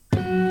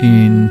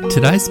In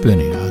today's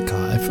Burning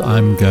Archive,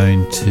 I'm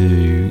going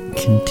to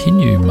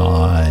continue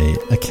my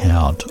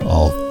account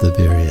of the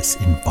various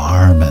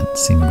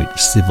environments in which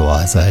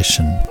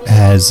civilization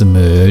has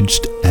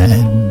emerged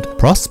and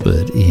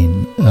prospered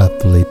in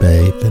Felipe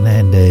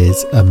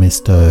Fernandez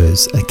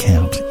Amisto's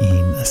account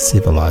in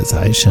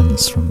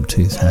Civilizations from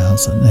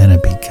 2000. And a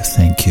big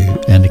thank you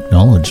and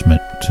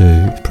acknowledgement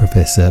to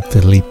Professor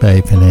Felipe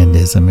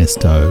Fernandez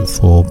Amisto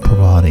for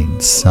providing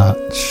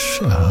such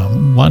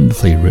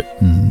wonderfully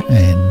written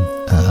and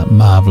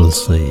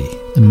marvellously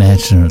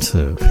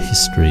imaginative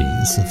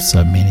histories of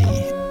so many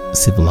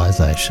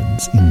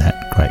civilizations in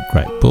that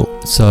great book.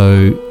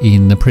 So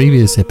in the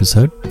previous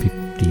episode,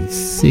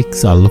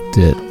 56, I looked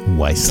at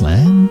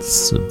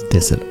wastelands of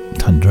desert,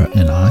 tundra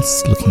and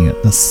ice, looking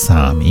at the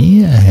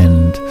Sami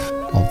and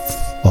of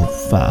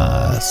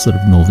sort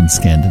of northern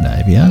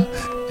Scandinavia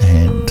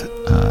and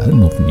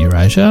northern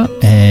Eurasia,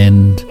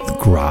 and the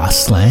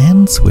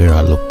grasslands, where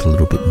I looked a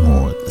little bit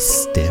more at the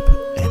steppe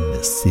and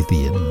the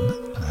Scythian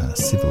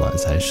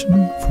civilization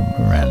from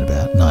around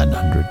about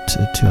 900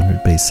 to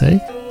 200 BC.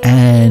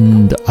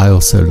 And I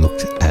also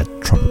looked at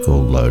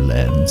tropical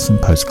lowlands and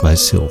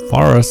post-glacial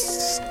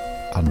forests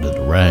under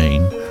the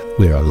rain,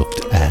 where I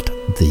looked at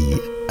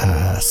the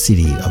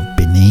city of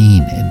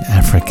Benin in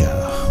Africa,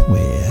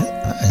 where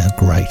a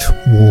great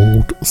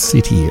walled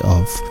city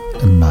of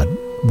mud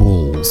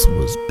walls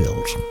was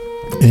built.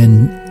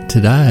 And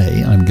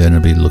today I'm going to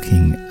be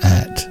looking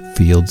at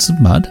fields of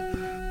mud,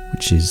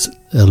 which is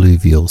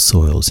alluvial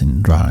soils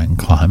in drying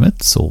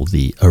climates, or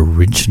the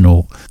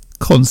original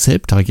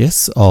concept, I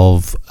guess,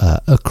 of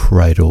a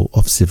cradle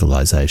of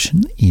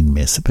civilization in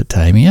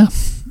Mesopotamia.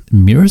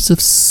 Mirrors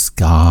of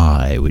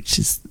sky, which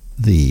is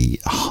the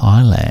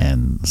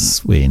Highlands,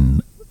 where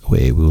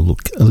we'll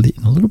look in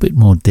a little bit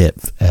more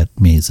depth at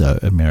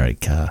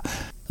Mesoamerica,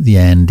 the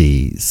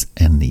Andes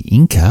and the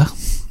Inca,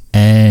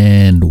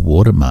 and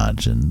water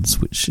margins,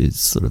 which is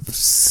sort of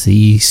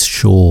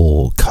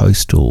seashore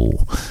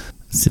coastal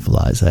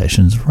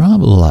civilizations,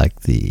 rather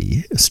like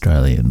the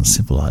Australian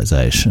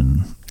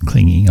civilization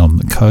clinging on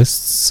the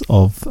coasts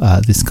of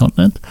this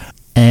continent.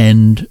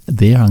 And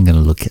there I'm going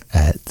to look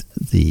at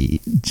the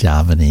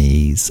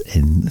Javanese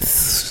and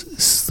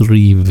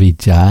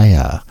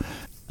Srivijaya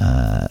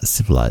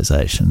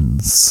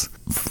civilizations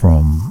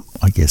from,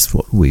 I guess,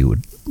 what we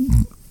would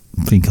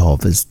think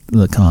of as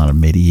the kind of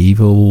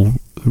medieval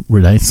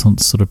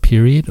Renaissance sort of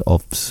period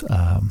of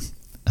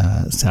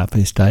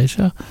Southeast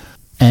Asia.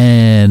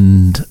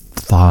 And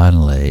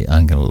finally,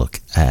 I'm going to look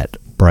at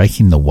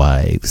breaking the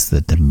waves,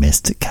 the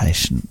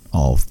domestication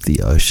of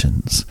the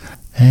oceans.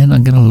 And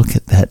I'm going to look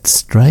at that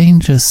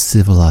strangest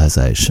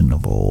civilization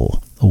of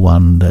all, the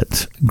one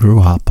that grew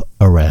up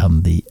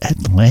around the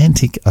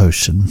Atlantic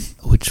Ocean,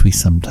 which we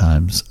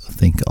sometimes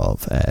think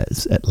of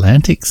as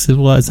Atlantic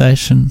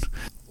civilization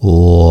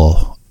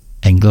or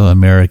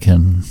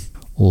Anglo-American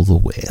or the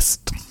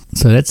West.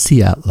 So that's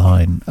the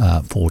outline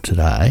for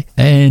today.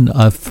 And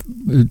I've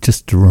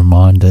just a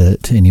reminder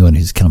to anyone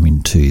who's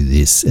coming to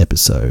this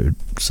episode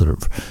sort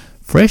of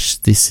fresh,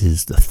 this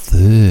is the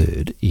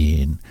third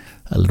in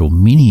a little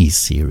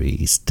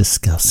mini-series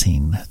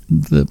discussing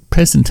the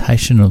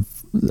presentation of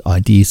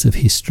ideas of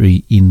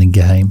history in the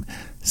game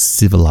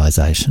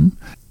Civilization,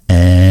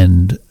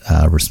 and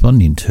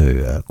responding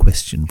to a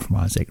question from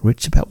Isaac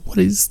Rich about what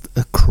is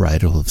a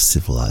cradle of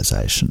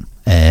civilization.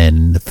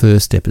 And the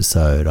first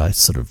episode, I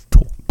sort of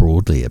talked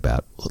broadly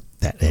about what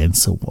that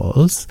answer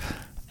was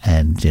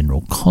and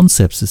general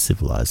concepts of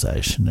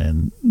civilization.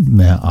 And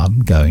now I'm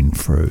going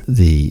through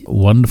the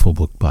wonderful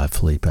book by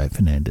Felipe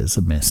Fernandez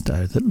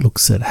Amisto that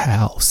looks at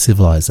how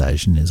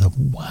civilization is a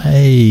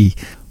way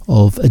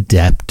of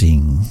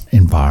adapting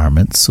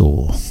environments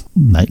or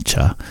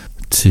nature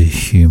to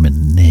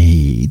human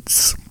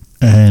needs,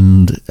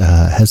 and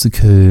has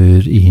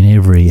occurred in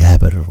every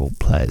habitable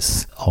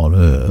place on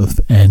Earth,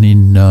 and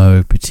in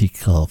no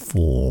particular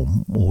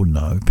form or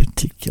no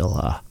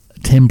particular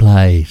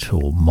template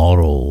or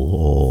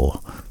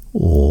model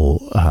or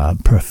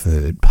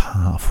preferred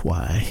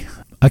pathway.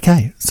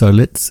 Okay, so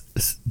let's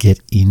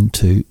get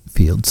into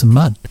fields of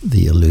mud,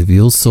 the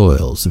alluvial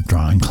soils of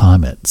drying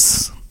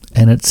climates.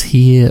 And it's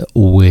here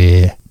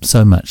where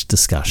so much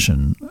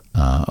discussion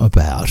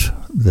about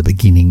the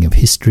beginning of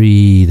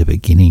history, the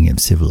beginning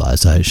of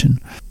civilization,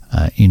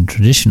 in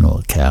traditional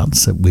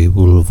accounts that we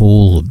will have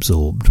all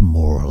absorbed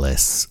more or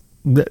less.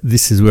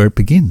 This is where it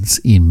begins,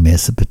 in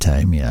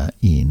Mesopotamia,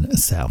 in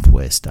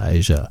Southwest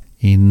Asia,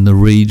 in the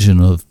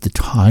region of the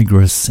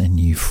Tigris and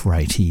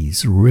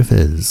Euphrates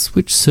rivers,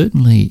 which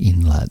certainly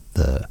in like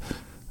the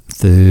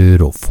 3rd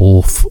or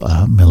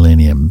 4th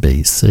millennium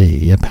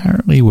BC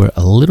apparently were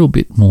a little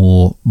bit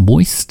more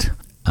moist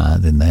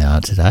than they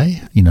are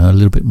today, a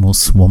little bit more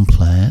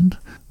swampland,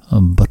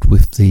 but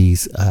with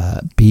these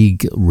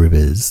big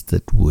rivers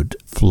that would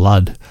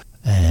flood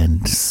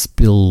and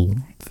spill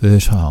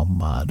fertile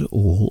mud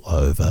all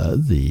over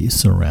the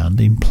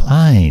surrounding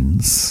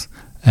plains.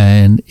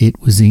 And it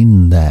was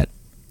in that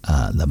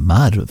the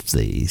mud of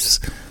these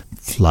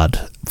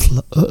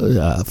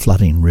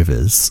flooding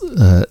rivers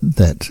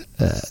that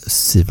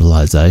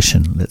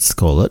civilization, let's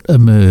call it,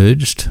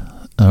 emerged,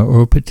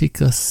 or a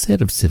particular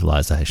set of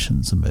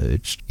civilizations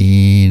emerged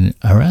in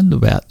around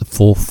about the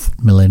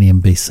 4th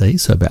millennium BC,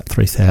 so about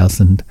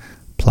 3000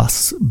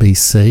 plus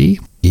BC.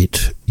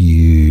 It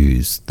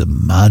used the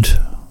mud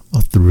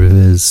of the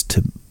rivers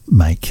to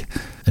make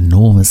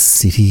enormous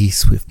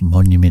cities with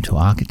monumental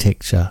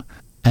architecture,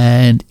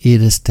 and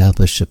it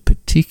established a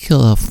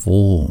particular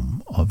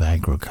form of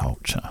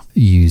agriculture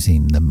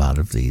using the mud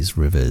of these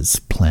rivers,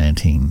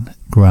 planting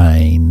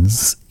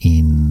grains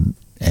in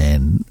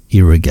and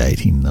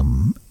irrigating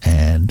them,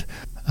 and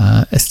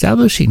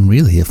establishing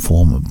really a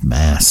form of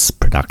mass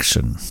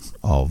production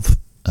of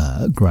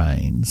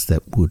grains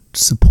that would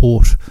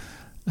support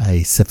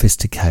a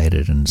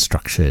sophisticated and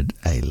structured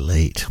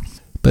elite.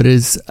 But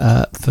as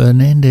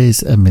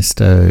Fernandez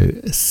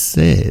Amisto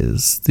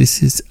says,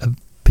 this is a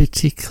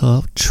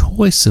particular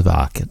choice of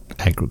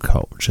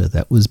agriculture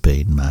that was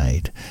being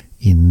made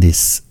in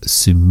this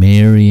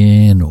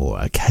Sumerian or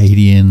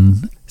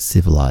Akkadian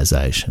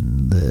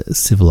civilization, the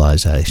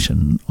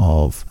civilization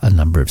of a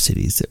number of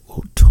cities that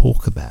we'll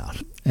talk about.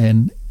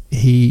 And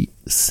he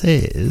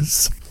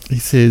says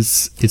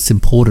it's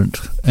important,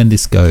 and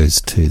this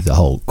goes to the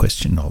whole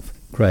question of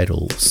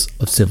cradles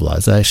of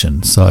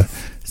civilization. So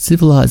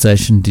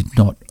civilization did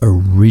not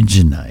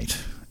originate,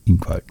 in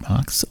quote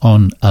marks,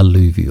 on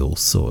alluvial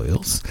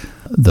soils,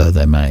 though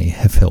they may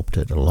have helped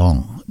it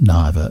along.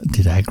 Neither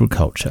did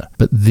agriculture.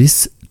 But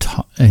this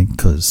time,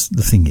 because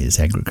the thing is,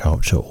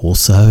 agriculture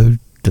also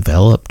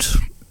developed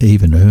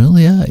even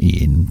earlier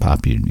in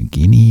Papua New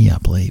Guinea, I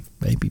believe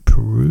maybe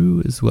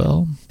Peru as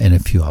well, and a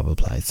few other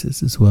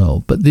places as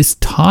well. But this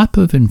type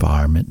of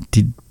environment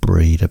did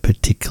breed a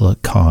particular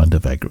kind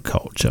of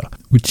agriculture,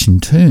 which in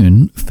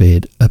turn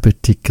fed a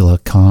particular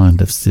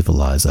kind of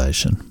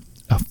civilization.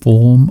 A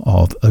form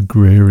of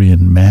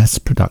agrarian mass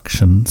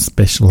production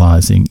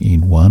specialising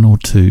in one or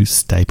two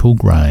staple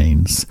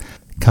grains,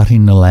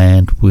 cutting the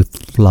land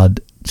with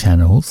flood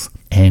channels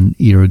and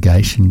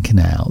irrigation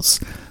canals,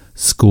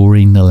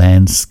 scoring the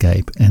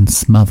landscape and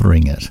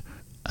smothering it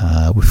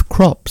with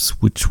crops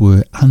which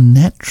were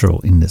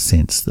unnatural in the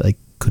sense they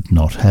could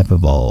not have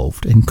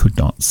evolved and could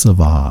not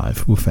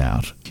survive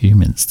without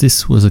humans.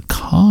 This was a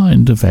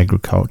kind of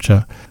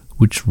agriculture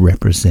which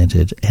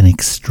represented an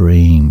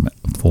extreme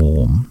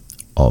form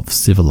of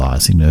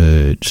civilizing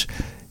urge.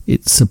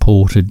 It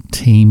supported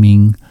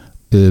teeming,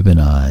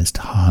 urbanized,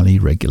 highly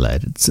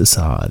regulated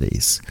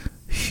societies,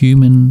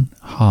 human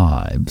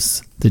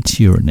hives, the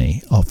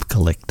tyranny of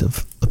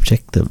collective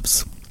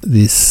objectives.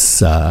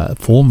 This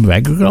form of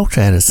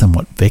agriculture had a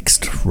somewhat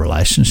vexed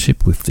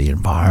relationship with the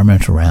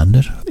environment around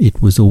it.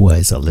 It was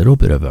always a little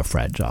bit of a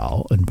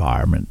fragile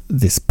environment,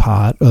 this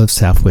part of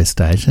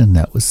Southwest Asia, and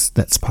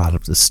that's part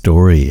of the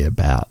story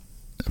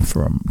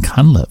from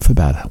Cunliffe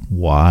about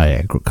why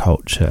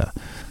agriculture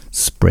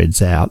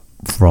spreads out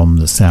from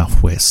the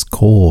southwest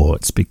core.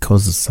 It's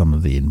because of some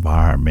of the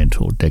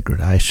environmental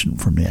degradation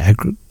from the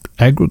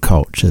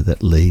agriculture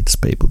that leads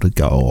people to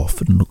go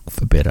off and look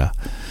for better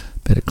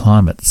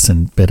climates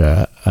and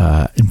better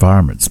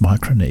environments,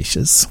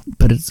 microniches.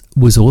 But it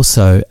was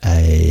also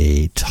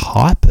a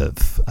type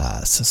of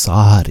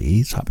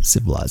society, type of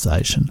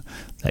civilization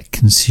that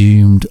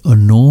consumed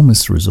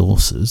enormous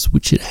resources,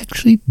 which it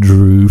actually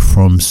drew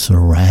from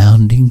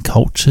surrounding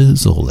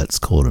cultures, or let's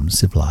call them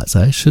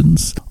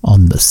civilizations,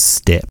 on the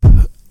steppe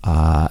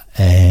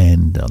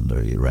and on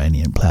the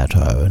Iranian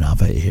plateau and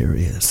other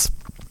areas.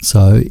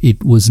 So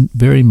it was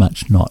very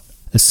much not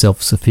a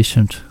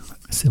self-sufficient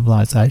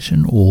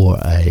civilization or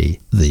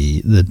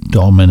the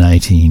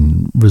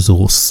dominating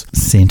resource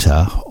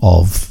centre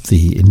of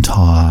the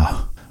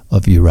entire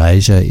of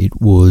Eurasia.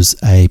 It was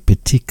a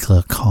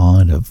particular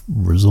kind of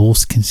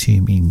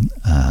resource-consuming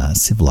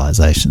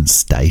civilization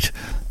state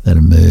that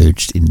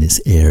emerged in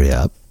this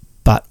area.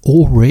 But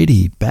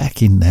already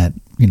back in that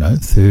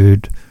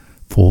 3rd,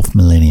 4th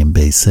millennium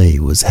BC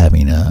was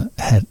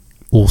had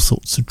all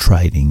sorts of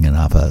trading and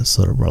other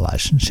sort of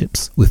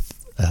relationships with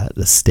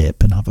the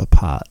steppe and other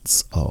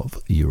parts of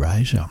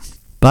Eurasia.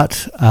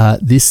 But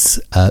this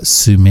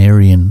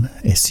Sumerian,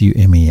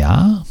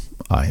 Sumerian,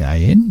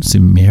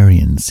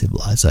 Sumerian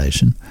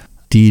civilization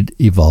did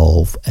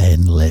evolve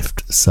and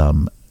left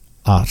some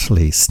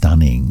utterly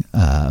stunning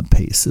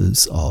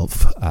pieces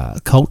of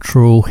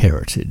cultural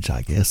heritage,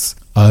 I guess,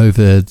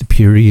 over the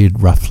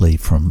period roughly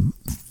from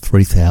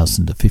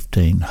 3000 to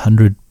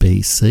 1500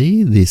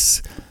 BC.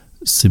 This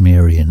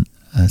Sumerian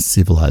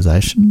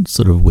civilization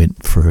sort of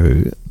went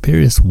through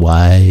various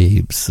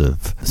waves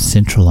of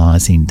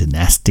centralizing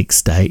dynastic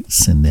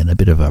states and then a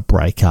bit of a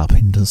break-up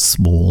into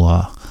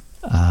smaller,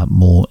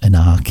 more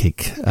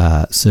anarchic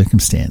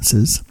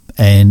circumstances.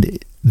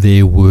 And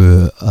there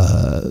were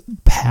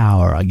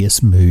power, I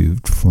guess,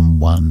 moved from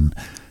one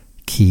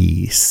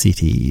key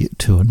city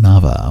to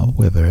another,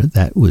 whether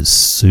that was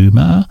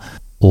Sumer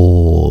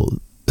or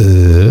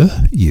Ur,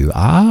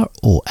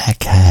 or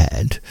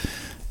Akkad.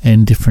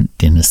 And different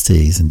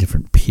dynasties and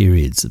different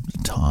periods of the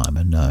time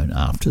are known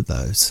after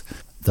those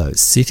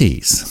those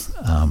cities.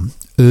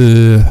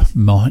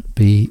 Might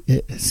be,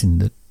 as in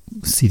the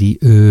city,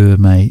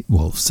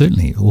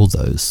 certainly all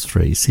those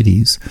three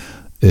cities,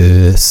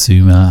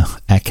 Sumer,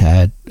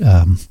 Akkad,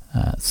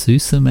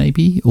 Susa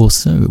maybe,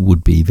 also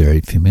would be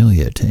very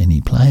familiar to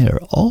any player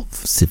of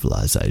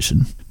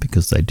Civilization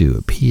because they do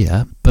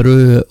appear. But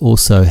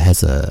also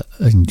has a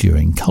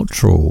enduring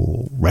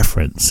cultural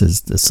reference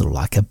as the sort of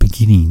like a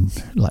beginning,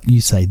 like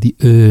you say,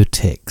 the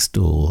text,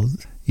 or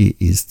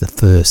is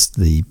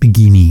the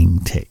beginning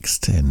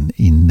text, and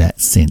in that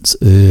sense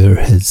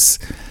has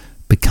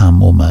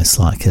become almost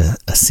like a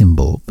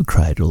symbol, the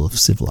cradle of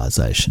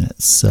civilization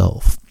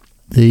itself.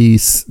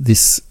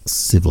 This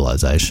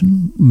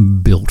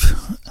civilization built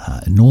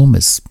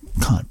enormous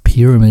kind of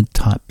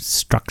pyramid-type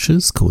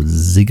structures called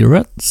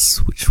ziggurats,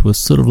 which were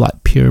sort of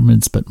like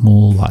pyramids but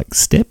more like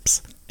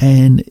steps.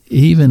 And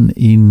even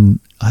in,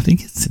 I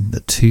think it's in the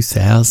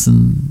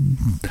 2000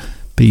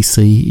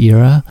 BC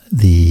era,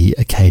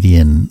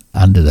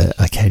 under the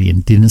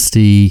Akkadian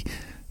dynasty,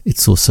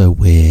 it's also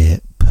where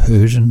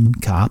Persian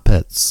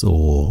carpets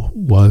or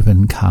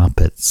woven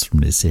carpets from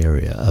this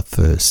area are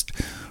first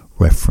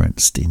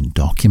referenced in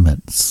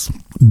documents.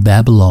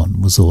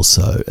 Babylon was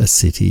also a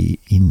city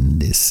in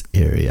this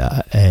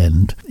area,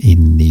 and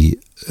in the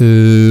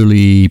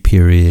early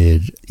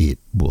period it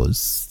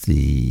was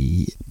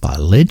by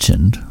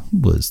legend,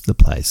 was the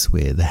place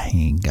where the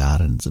Hanging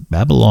Gardens of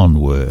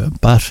Babylon were.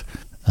 But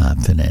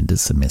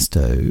Fernandez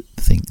Semesto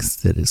thinks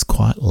that it's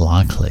quite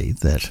likely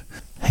that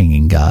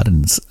Hanging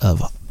Gardens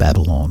of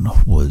Babylon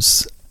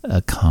was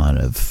a kind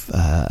of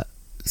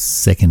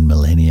second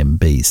millennium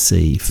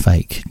BC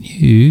fake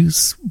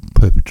news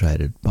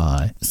perpetrated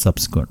by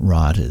subsequent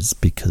writers,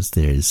 because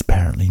there is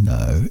apparently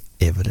no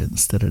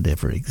evidence that it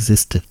ever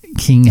existed.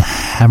 King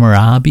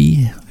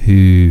Hammurabi,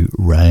 who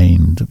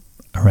reigned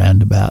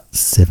around about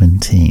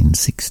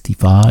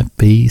 1765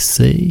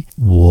 BC,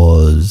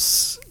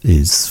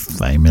 is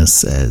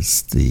famous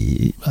as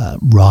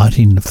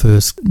writing the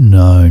first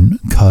known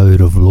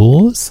code of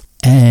laws,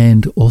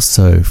 and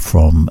also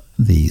from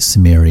the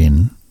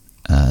Sumerian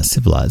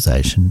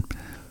civilization,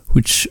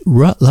 which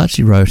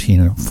largely wrote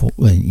in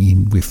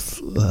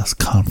with a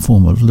kind of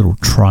form of little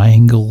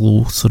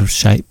triangle sort of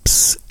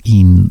shapes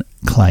in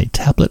clay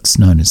tablets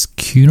known as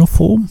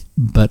cuneiform.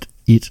 But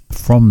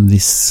from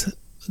this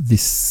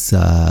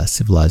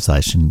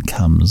civilization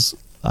comes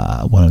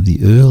one of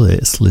the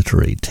earliest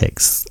literary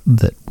texts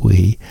that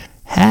we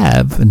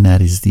have, and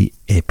that is the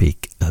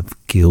Epic of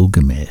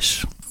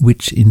Gilgamesh,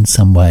 which in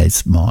some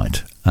ways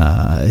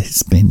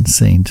has been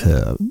seen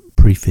to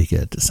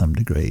prefigure to some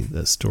degree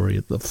the story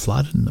of the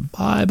flood in the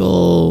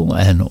Bible,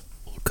 and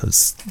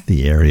because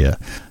the area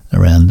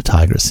around the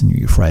Tigris and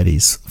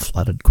Euphrates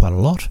flooded quite a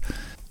lot,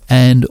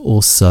 and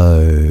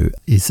also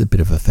is a bit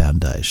of a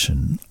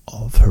foundation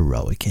of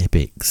heroic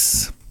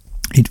epics.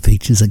 It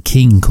features a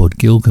king called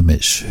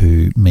Gilgamesh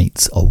who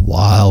meets a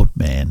wild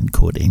man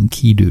called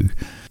Enkidu,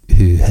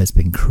 who has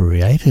been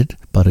created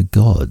by the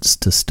gods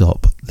to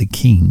stop the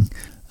king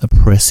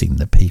oppressing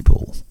the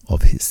people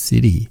of his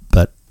city.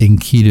 But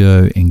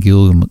Enkidu and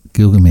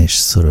Gilgamesh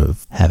sort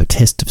of have a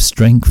test of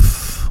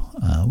strength,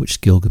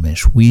 which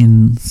Gilgamesh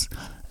wins,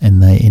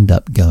 and they end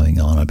up going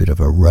on a bit of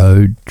a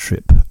road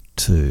trip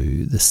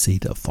to the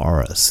cedar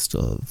forest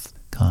of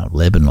kind of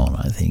Lebanon,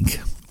 I think,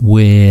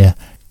 where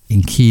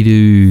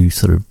Enkidu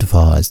sort of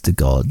defies the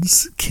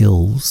gods,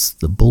 kills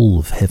the bull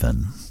of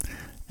heaven,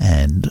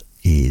 and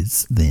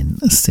is then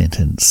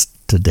sentenced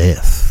to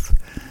death.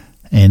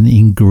 And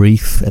in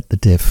grief at the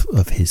death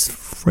of his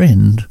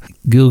friend,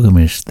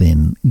 Gilgamesh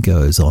then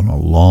goes on a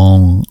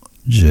long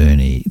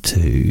journey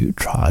to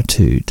try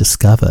to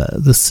discover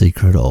the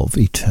secret of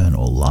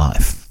eternal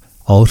life.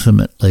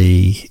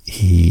 Ultimately,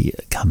 he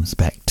comes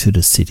back to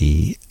the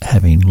city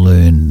having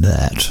learned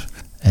that,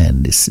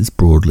 and this is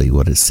broadly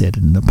what is said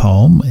in the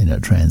poem, in a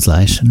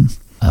translation,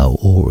 I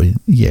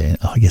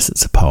guess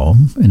it's a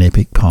poem, an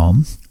epic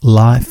poem.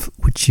 Life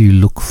which you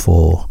look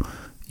for,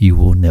 you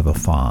will never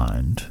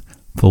find.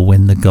 For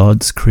when the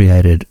gods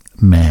created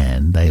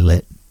man, they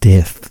let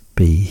death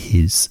be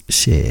his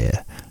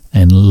share,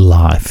 and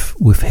life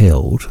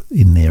withheld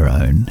in their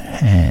own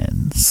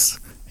hands.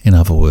 In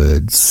other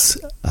words,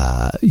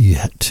 you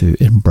had to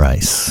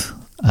embrace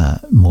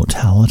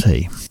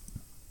mortality.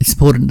 It's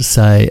important to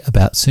say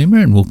about Sumer,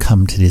 and we'll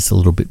come to this a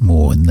little bit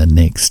more in the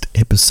next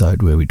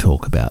episode where we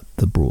talk about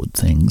the broad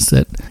things,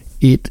 that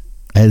it,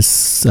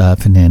 as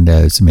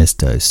Fernando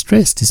Semesto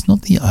stressed, is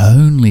not the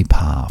only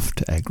path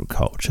to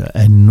agriculture,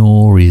 and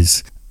nor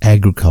is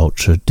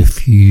agriculture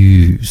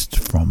diffused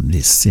from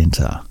this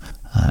centre.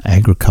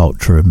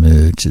 Agriculture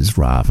emerges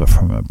rather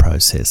from a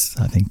process,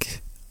 I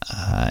think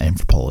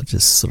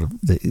anthropologists sort of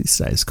these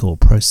days call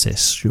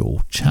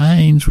processual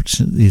change,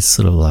 which is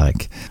sort of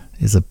like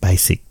there's a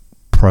basic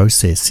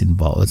process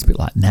involved. It's a bit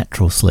like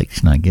natural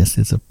selection, I guess.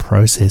 There's a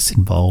process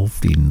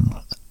involved in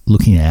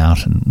looking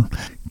out and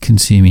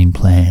consuming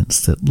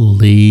plants that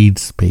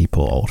leads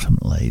people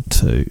ultimately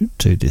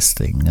to this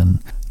thing. And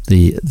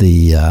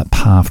the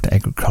path to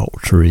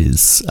agriculture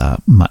is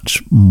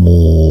much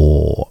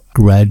more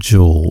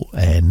gradual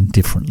and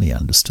differently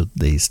understood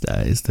these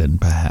days than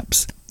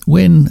perhaps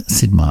when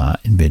Sid Meier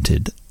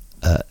invented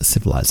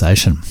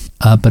civilization.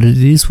 But it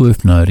is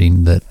worth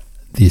noting that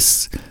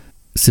this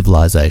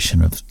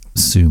civilization of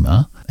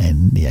Sumer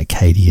and the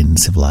Akkadian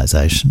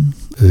civilization,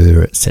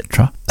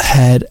 etc.,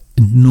 had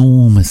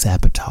enormous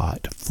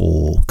appetite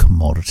for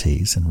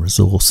commodities and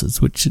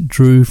resources, which it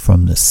drew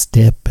from the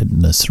steppe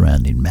and the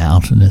surrounding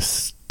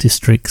mountainous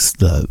districts,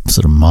 the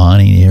sort of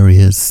mining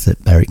areas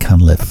that Barry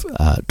Cunliffe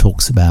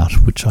talks about,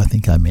 which I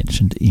think I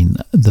mentioned in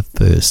the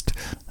first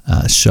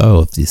show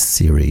of this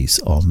series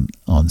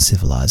on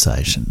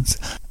civilizations.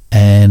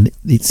 And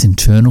its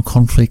internal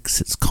conflicts,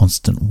 its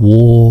constant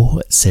war,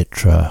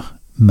 etc.,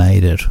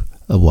 made it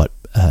what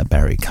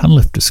Barry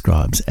Cunliffe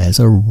describes as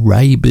a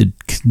rabid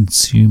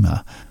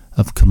consumer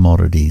of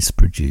commodities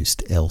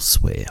produced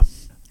elsewhere.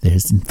 There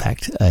is in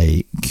fact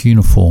a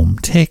cuneiform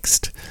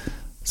text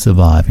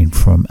surviving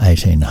from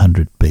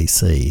 1800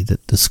 BC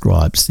that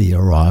describes the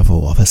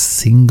arrival of a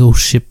single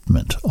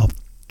shipment of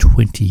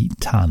 20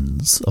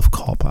 tons of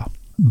copper.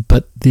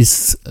 But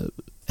this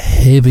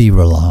heavy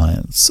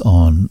reliance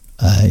on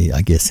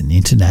an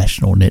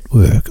international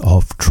network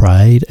of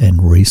trade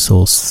and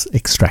resource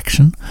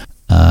extraction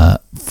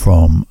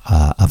from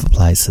other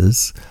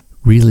places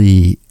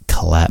really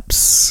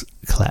collapses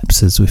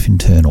with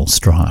internal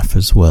strife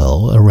as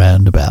well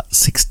around about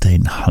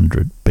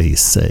 1600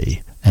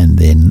 BC. And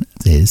then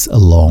there's a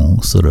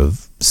long sort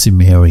of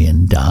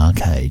Sumerian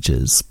dark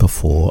ages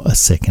before a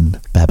second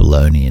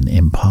Babylonian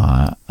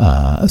empire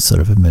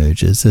sort of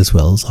emerges, as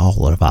well as a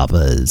whole lot of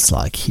others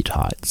like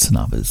Hittites and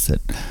others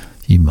that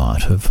you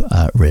might have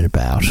read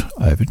about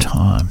over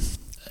time.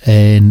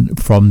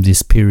 And from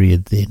this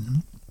period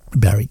then,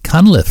 Barry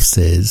Cunliffe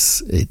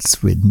says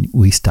it's when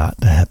we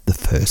start to have the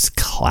first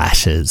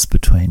clashes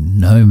between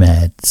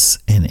nomads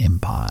and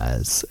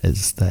empires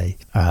as they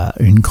are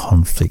in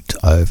conflict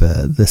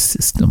over the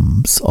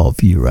systems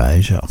of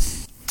Eurasia.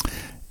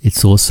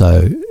 It's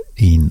also,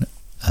 in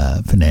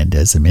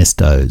Fernandez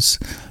Amesto's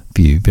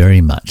view,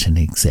 very much an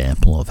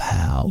example of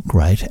how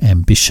great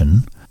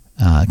ambition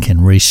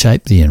can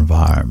reshape the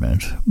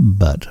environment,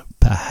 but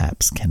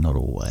perhaps cannot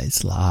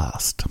always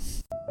last.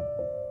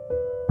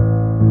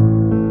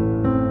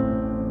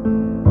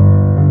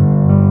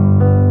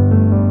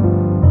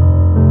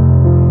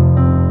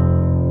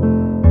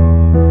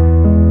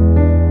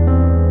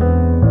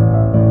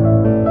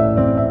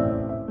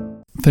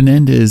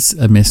 Fernandez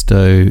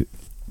Amesto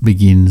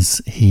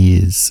begins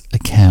his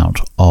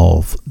account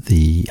of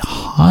the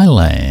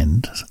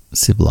highland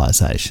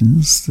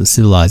civilizations, the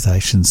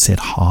civilizations set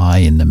high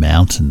in the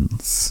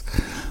mountains,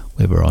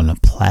 whether on a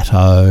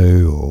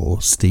plateau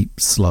or steep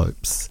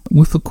slopes,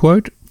 with a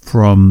quote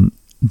from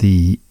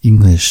the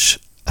English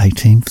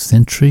 18th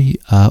century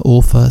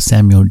author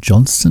Samuel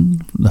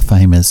Johnson, the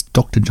famous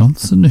Dr.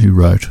 Johnson, who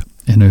wrote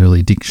an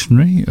early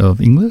dictionary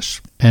of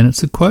English, and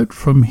it's a quote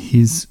from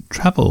his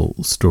travel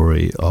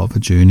story of a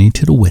journey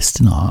to the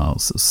Western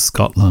Isles of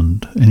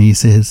Scotland, and he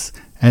says,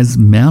 as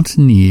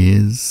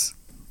mountaineers,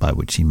 by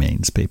which he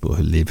means people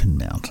who live in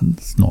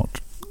mountains,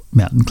 not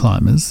mountain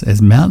climbers,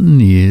 as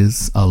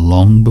mountaineers are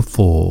long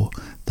before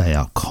they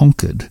are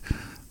conquered,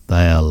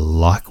 they are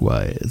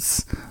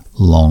likewise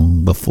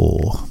long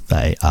before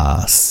they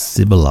are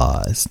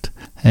civilized.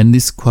 And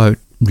this quote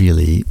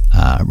really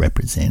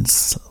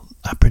represents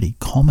a pretty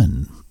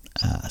common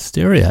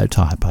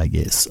stereotype, I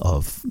guess,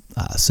 of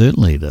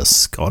certainly the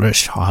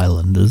Scottish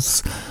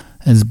Highlanders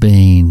as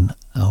being,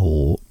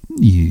 or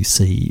you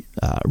see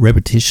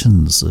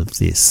repetitions of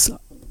this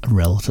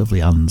relatively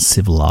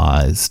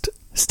uncivilized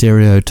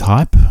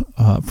stereotype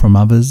from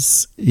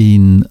others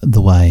in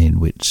the way in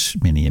which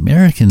many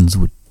Americans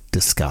would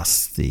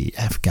discuss the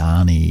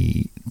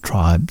Afghani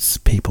tribes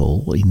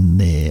people in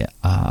their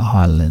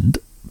highland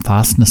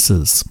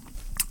fastnesses.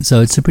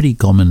 So it's a pretty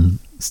common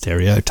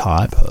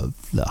stereotype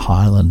of the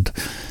Highland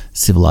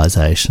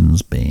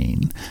civilizations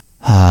being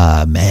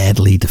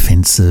madly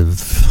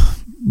defensive,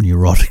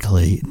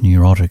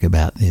 neurotic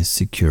about their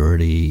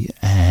security,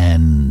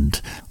 and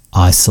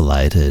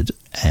isolated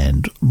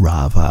and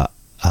rather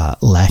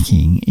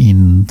lacking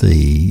in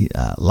the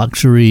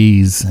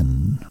luxuries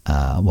and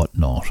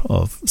whatnot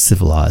of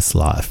civilized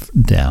life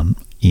down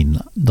in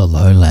the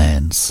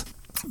lowlands.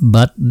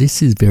 But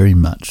this is very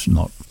much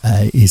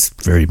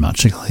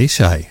a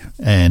cliche,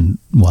 and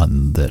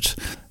one that,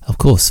 of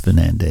course,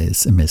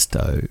 Fernandez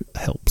Amesto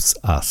helps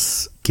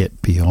us get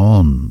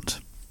beyond.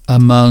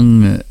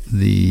 Among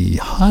the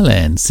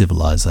highland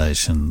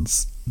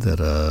civilizations that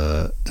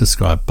are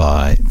described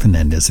by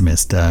Fernandez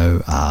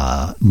Amesto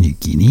are New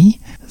Guinea,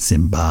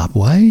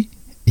 Zimbabwe,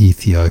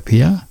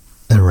 Ethiopia,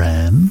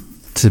 Iran,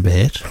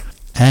 Tibet,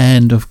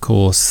 and, of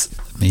course,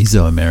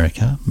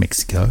 Mesoamerica,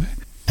 Mexico,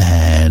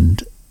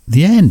 and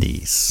the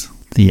Andes,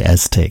 the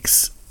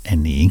Aztecs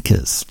and the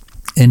Incas.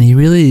 And he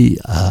really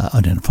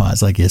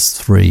identifies, I guess,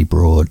 three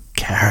broad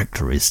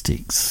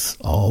characteristics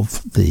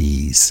of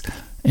these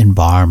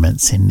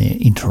environments in their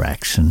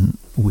interaction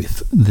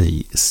with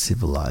the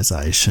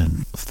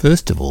civilization.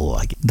 First of all,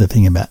 the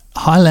thing about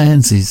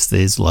highlands is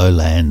there's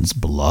lowlands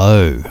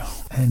below.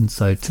 And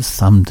so to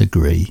some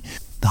degree,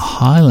 the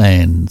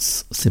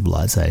highlands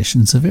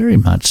civilizations are very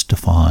much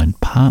defined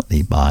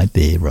partly by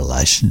their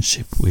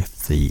relationship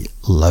with the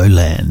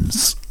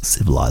lowlands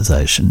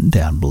civilization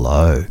down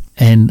below.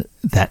 And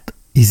that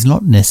is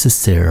not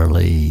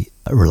necessarily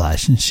a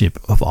relationship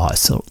of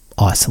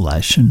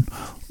isolation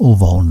or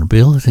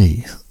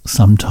vulnerability.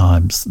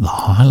 Sometimes the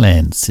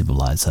highland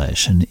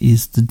civilization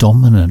is the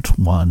dominant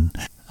one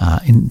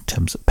in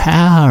terms of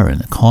power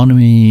and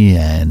economy,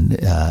 and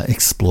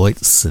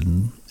exploits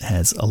and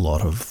has a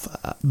lot of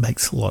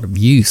makes a lot of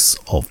use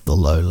of the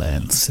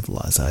lowland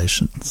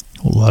civilizations,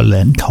 or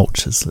lowland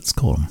cultures, let's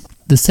call them.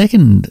 The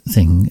second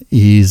thing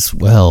is,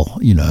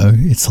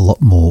 it's a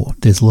lot more.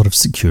 There's a lot of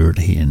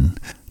security and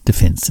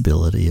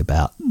defensibility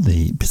about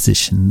the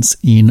positions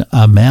in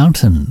a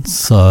mountain.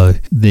 So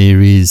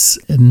there is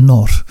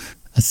not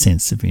a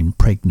sense of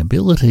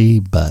impregnability,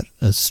 but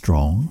a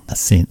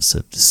sense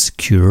of the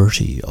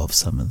security of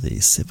some of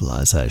these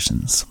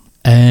civilizations.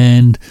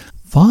 And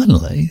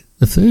finally,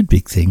 the third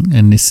big thing,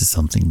 and this is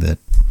something that,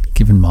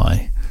 given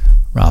my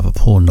rather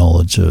poor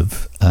knowledge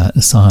of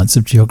the science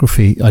of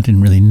geography, I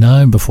didn't really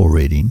know before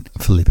reading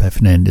Felipe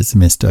Fernandez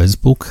Mesto's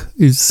book,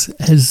 is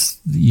as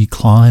you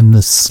climb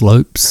the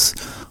slopes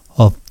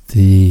of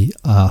the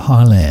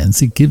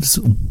highlands,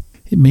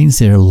 it means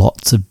there are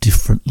lots of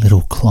different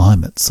little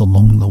climates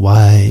along the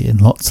way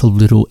and lots of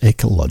little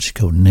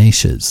ecological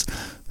niches,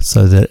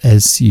 so that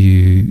as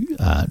you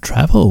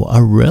travel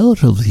a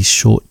relatively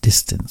short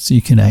distance,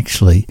 you can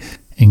actually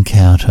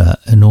encounter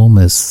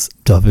enormous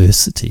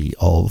diversity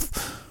of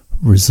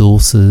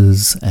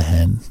resources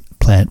and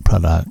plant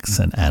products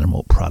and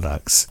animal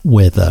products,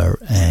 weather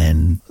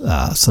and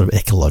sort of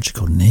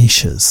ecological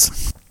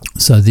niches.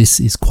 So this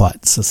is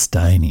quite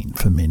sustaining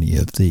for many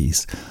of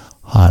these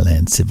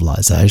highland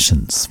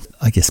civilizations.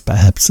 I guess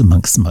perhaps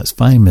amongst the most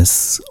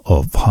famous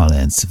of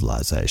highland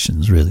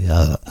civilizations really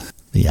are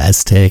the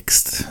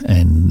Aztecs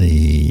and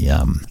the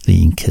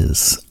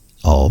Incas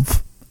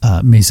of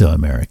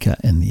Mesoamerica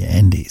and the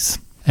Andes.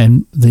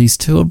 And these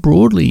two are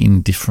broadly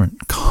in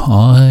different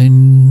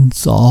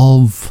kinds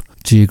of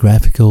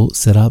geographical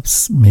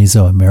setups.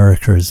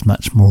 Mesoamerica is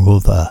much more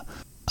of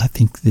I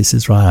think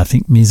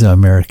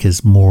Mesoamerica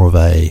is more of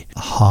a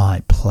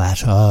high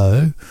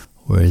plateau,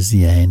 whereas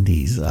the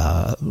Andes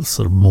are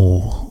sort of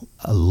more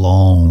a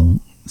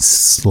long,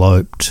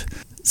 sloped,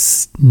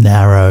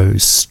 narrow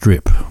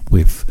strip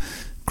with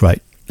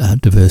great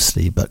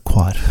diversity, but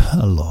quite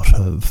a lot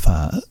of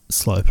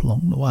slope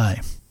along the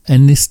way.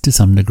 And this, to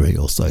some degree,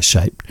 also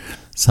shaped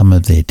some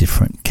of their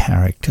different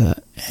character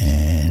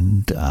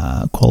and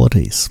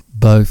qualities.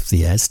 Both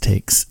the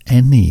Aztecs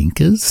and the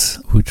Incas,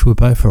 which were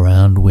both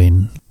around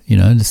when,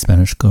 the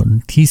Spanish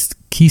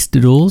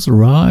conquistadors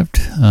arrived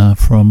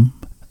from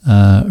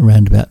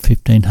around about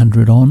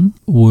 1500 on,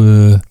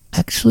 were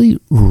actually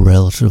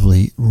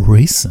relatively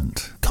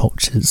recent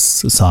cultures,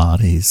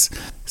 societies,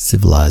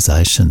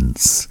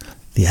 civilizations.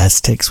 The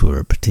Aztecs were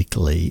a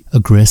particularly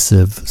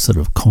aggressive sort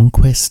of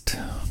conquest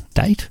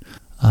state,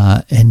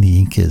 and the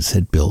Incas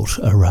had built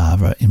a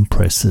rather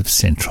impressive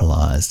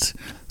centralized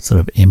sort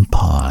of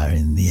empire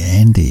in the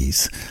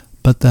Andes.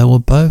 But they were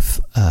both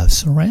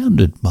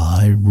surrounded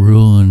by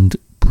ruined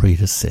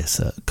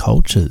predecessor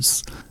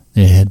cultures.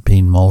 There had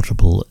been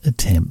multiple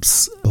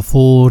attempts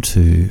before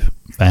to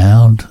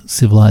found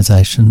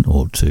civilization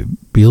or to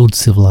build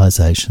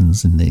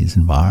civilizations in these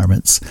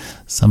environments,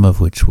 some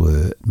of which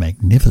were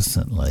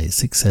magnificently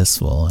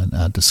successful and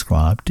are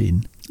described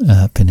in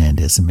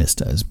Fernandez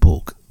Mesto's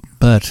book,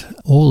 but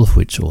all of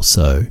which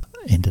also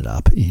ended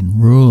up in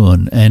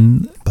ruin.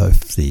 And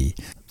both the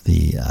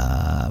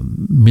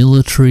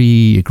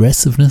military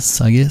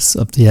aggressiveness, I guess,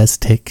 of the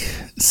Aztec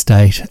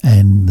state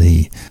and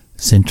the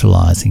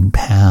centralizing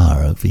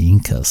power of the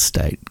Inca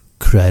state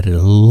created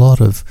a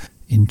lot of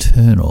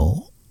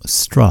internal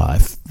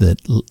strife that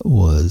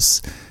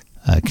was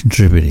a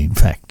contributing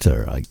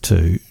factor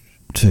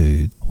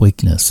to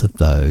weakness of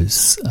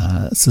those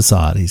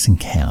societies'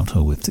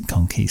 encounter with the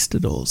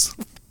conquistadors.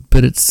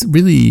 But it's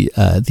really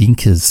the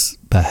Incas,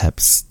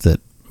 perhaps,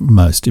 that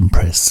most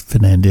impress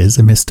Fernandez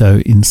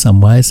Mesto in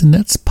some ways, and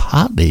that's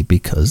partly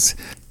because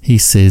he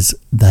says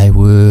they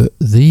were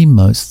the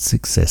most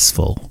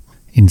successful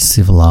in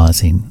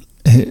civilizing.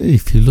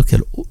 If you look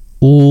at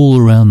all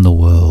around the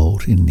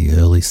world in the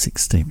early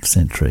 16th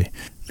century,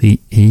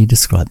 he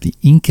described the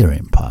Inca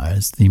Empire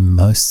as the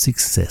most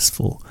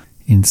successful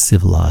in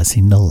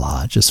civilizing the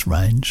largest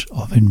range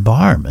of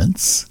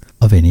environments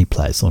of any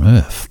place on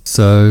Earth.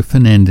 So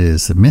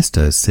Fernandez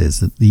Mesto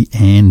says that the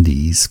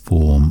Andes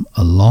form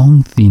a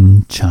long,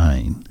 thin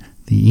chain.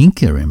 The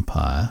Inca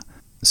Empire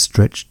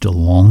stretched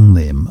along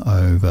them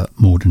over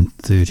more than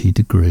 30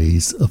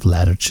 degrees of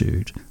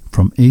latitude.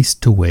 From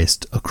east to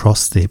west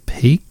across their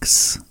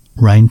peaks,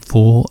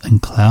 rainfall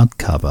and cloud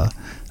cover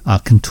are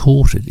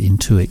contorted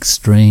into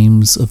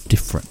extremes of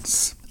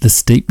difference. The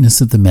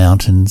steepness of the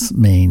mountains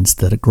means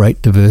that a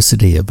great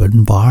diversity of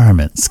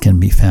environments can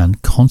be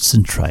found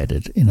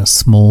concentrated in a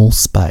small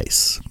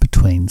space.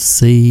 Between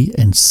sea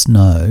and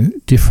snow,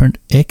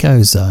 different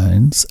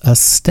ecozones are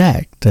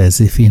stacked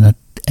as if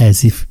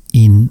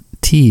in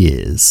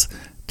tiers,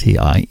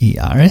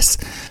 Tiers.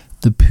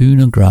 The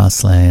Puna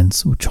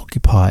grasslands, which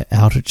occupy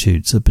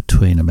altitudes of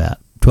between about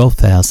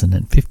 12,000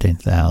 and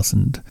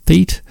 15,000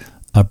 feet,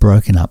 are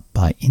broken up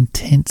by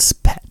intense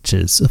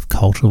patches of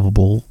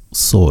cultivable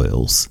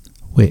soils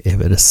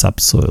wherever the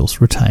subsoils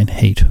retain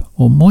heat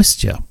or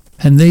moisture.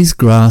 And these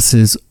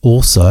grasses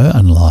also,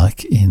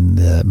 unlike in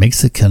the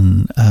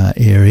Mexican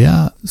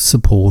area,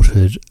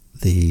 supported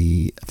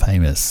the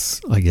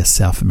famous,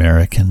 South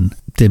American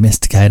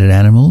domesticated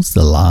animals,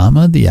 the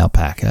llama, the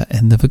alpaca,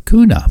 and the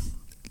vacuna.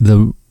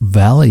 The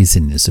valleys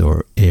in this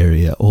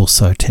area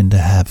also tend to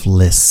have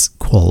less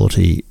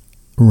quality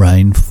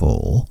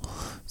rainfall,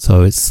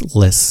 so it's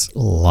less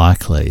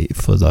likely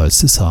for those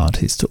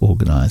societies to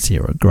organise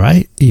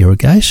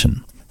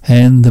irrigation.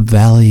 And the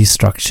valley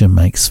structure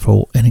makes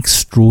for an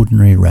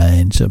extraordinary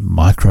range of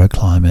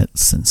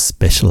microclimates and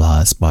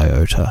specialised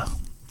biota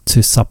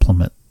to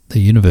supplement the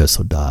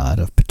universal diet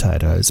of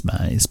potatoes,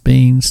 maize,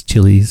 beans,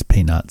 chilies,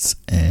 peanuts,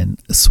 and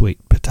sweet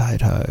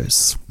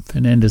potatoes.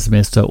 Fernandez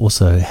Mesto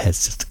also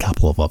has just a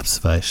couple of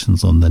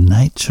observations on the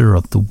nature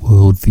of the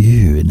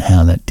worldview and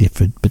how that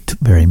differed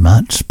very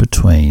much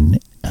between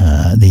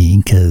the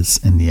Incas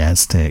and the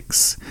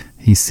Aztecs.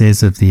 He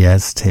says of the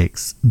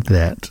Aztecs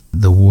that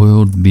the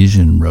world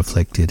vision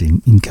reflected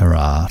in Inca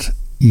art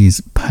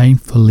is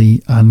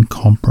painfully,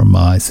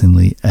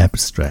 uncompromisingly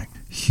abstract.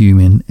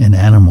 Human and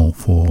animal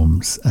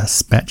forms are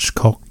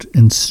spatchcocked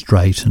and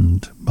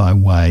straightened by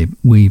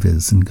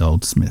weavers and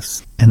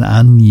goldsmiths. An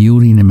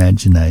unyielding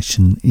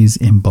imagination is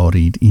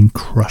embodied in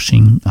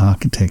crushing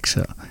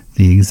architecture,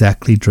 the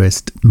exactly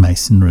dressed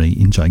masonry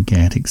in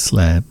gigantic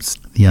slabs,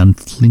 the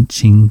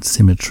unflinching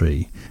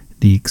symmetry,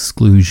 the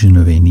exclusion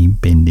of any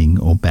bending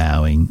or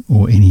bowing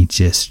or any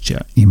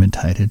gesture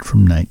imitated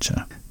from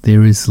nature.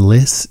 There is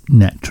less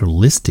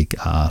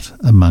naturalistic art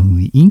among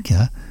the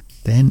Inca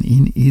than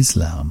in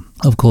Islam.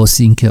 Of course,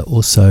 the Inca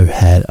also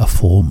had a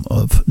form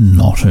of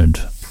knotted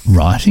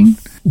writing,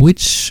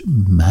 which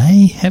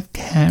may have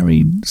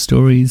carried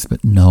stories,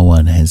 but no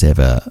one has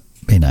ever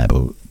been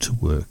able to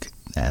work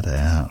that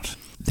out.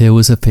 There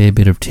was a fair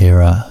bit of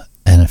terror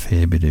and a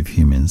fair bit of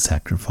human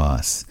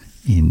sacrifice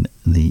in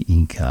the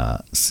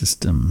Inca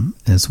system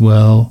as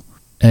well.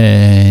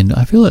 And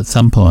I feel at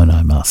some point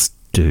I must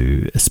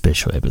do a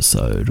special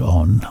episode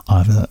on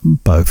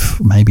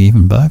maybe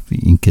even both the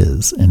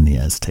Incas and the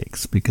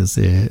Aztecs, because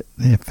they're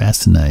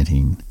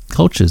fascinating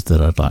cultures that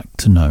I'd like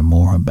to know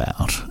more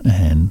about.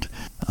 And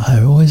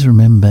I always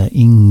remember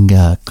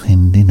Inga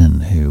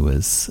Clendinnen, who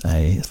was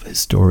a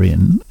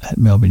historian at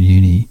Melbourne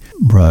Uni,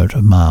 wrote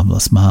a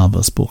marvellous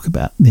book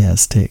about the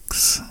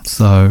Aztecs.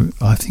 So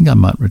I think I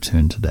might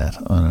return to that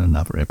on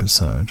another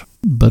episode.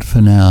 But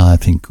for now, I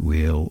think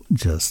we'll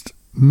just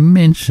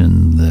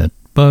mention that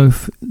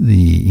both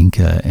the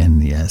Inca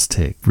and the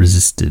Aztec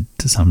resisted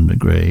to some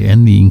degree,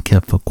 and the Inca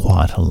for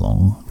quite a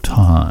long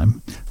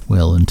time,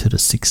 well into the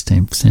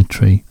 16th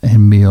century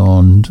and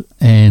beyond,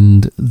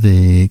 and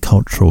their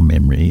cultural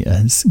memory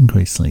is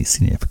increasingly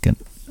significant,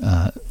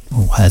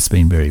 or has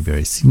been very,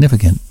 very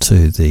significant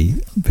to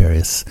the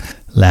various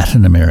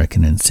Latin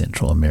American and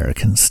Central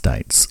American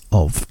states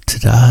of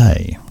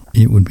today.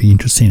 It would be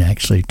interesting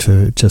actually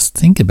to just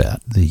think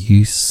about the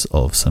use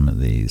of some of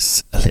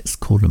these, let's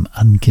call them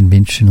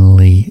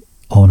unconventionally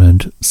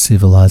honoured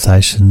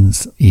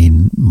civilizations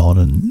in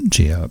modern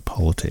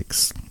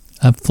geopolitics.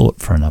 A thought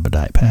for another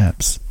day,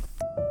 perhaps.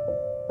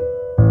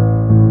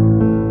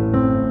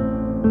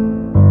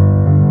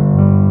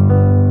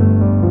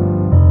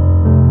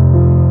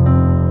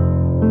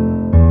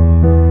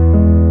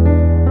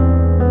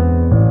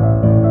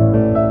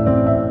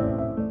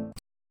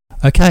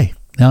 Okay,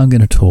 now I'm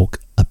going to talk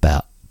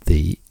about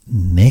the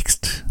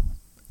next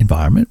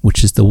environment,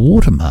 which is the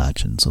water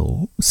margins,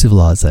 or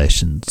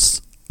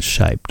civilizations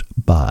shaped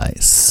by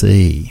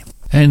sea.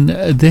 And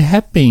there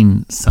have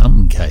been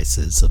some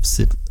cases of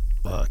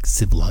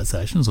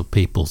civilizations or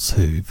peoples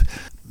who've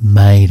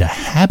made a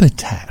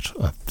habitat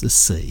of the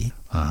sea.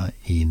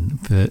 In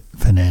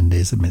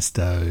Fernandez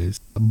Mesto's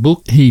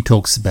book, he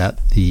talks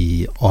about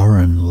the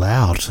Orang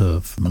Laut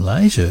of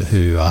Malaysia,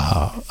 who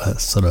are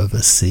sort of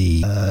a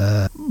sea,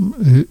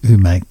 who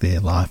make their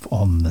life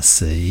on the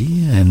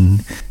sea.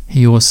 And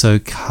he also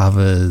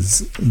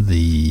covers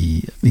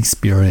the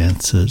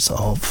experiences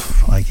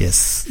of, I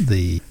guess,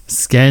 the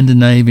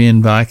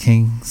Scandinavian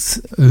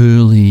Vikings,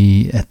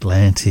 early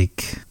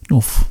Atlantic,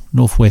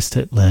 Northwest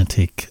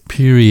Atlantic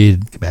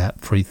period,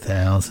 about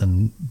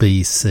 3000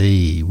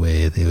 BC,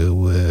 where there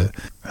were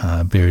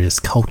various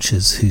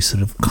cultures who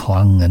sort of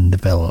clung and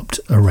developed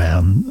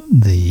around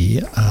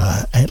the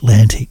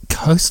Atlantic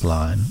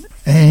coastline.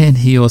 And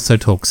he also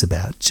talks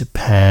about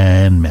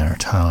Japan,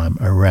 maritime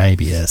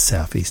Arabia,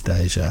 Southeast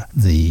Asia,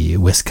 the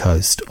west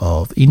coast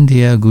of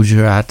India,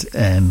 Gujarat,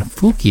 and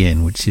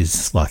Fujian, which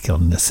is like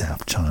on the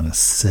South China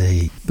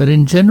Sea. But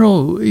in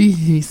general,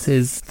 he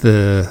says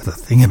the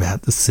thing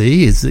about the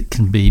sea is it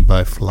can be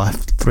both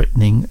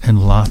life-threatening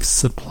and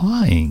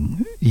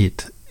life-supplying.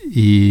 It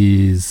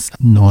is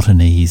not an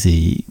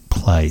easy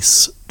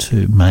place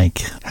to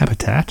make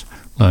habitat,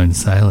 lone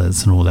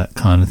sailors and all that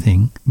kind of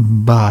thing,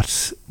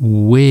 but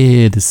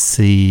where the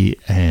sea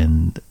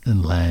and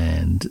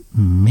land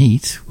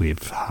meet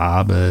with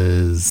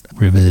harbours,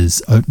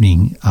 rivers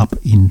opening up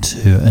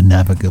into a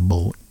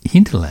navigable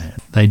hinterland,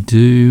 they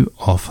do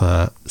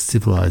offer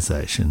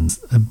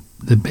civilizations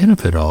the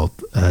benefit of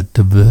a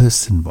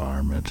diverse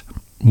environment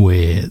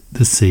where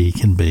the sea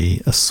can be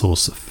a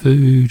source of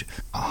food,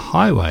 a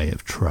highway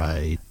of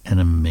trade, and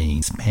a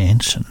means of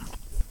expansion.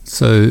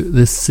 So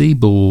the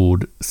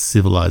seaboard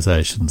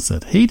civilizations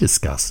that he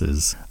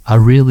discusses are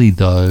really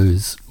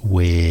those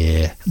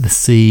where the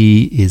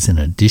sea is an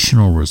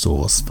additional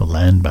resource for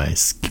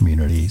land-based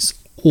communities,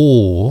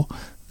 or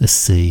the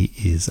sea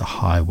is a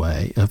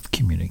highway of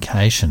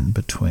communication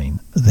between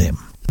them.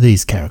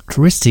 These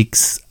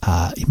characteristics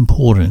are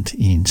important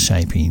in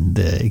shaping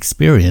the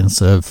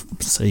experience of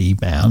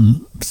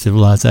sea-bound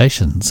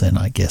civilizations, and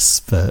I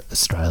guess for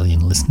Australian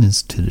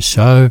listeners to the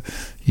show,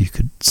 you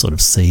could sort of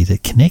see the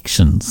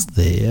connections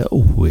there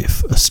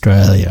with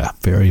Australia,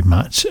 very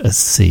much a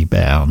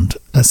seabound,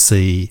 a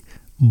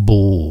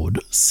seaboard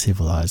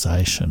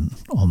civilization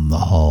on the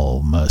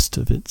whole. Most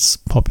of its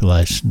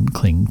population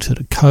cling to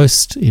the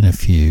coast in a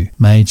few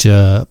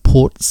major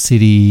port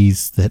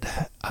cities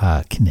that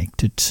are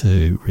connected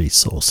to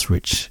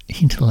resource-rich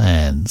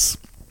hinterlands.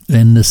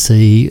 Then the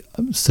sea,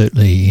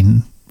 certainly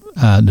in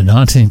the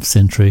 19th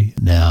century,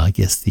 now I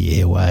guess the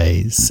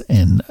airways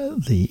and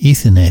the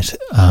Ethernet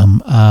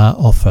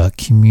offer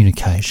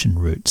communication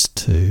routes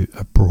to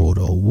a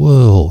broader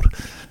world.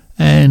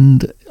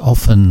 And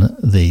often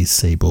these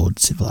seaboard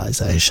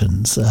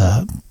civilizations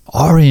are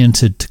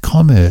oriented to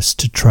commerce,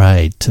 to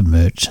trade, to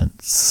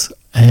merchants,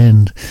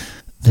 and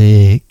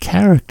their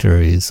character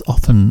is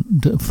often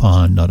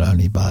defined not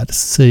only by the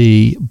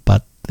sea,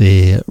 but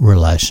their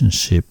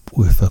relationship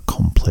with a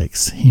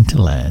complex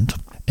hinterland.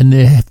 And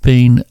there have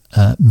been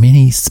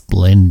many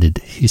splendid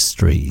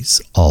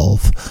histories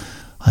of,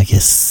 I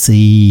guess,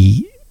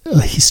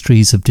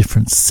 histories of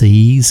different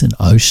seas and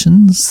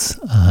oceans.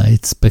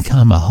 It's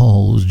become a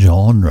whole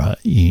genre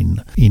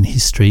in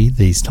history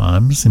these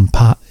times,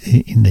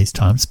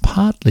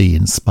 partly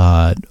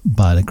inspired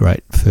by the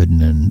great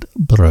Ferdinand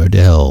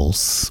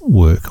Brauddel's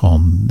work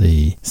on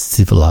the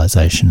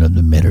civilization of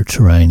the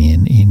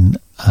Mediterranean in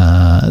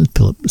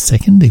Philip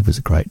II. He was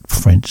a great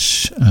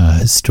French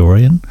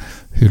historian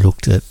who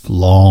looked at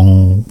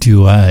long-term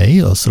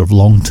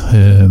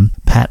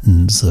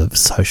patterns of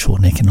social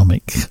and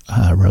economic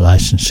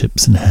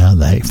relationships and how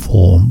they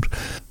formed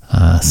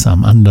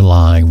some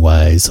underlying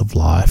ways of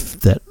life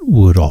that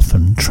would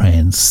often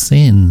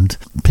transcend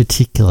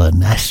particular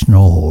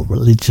national or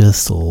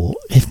religious or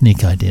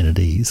ethnic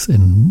identities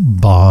and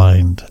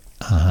bind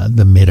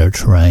the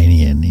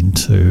Mediterranean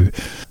into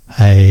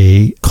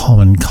a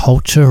common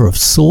culture of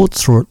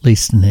sorts, or at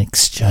least an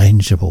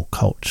exchangeable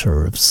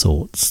culture of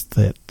sorts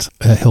that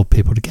held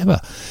people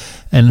together.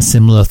 And a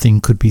similar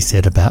thing could be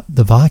said about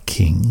the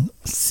Viking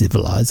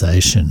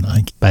civilization,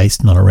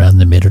 based not around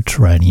the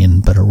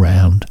Mediterranean but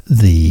around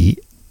the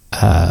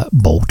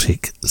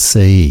Baltic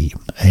Sea,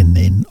 and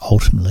then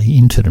ultimately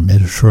into the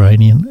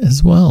Mediterranean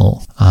as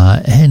well,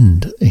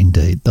 and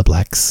indeed the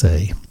Black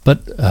Sea.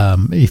 But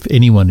if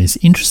anyone is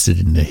interested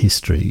in the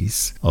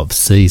histories of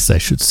seas, they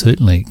should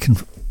certainly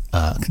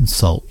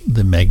consult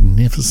the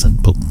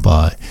magnificent book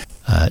by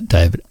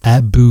David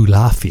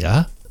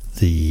Abulafia,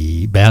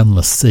 The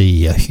Boundless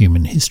Sea, A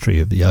Human History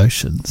of the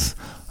Oceans.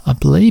 I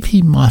believe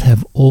he might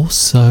have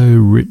also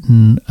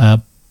written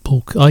a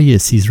book. Oh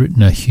yes, he's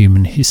written A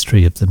Human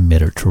History of the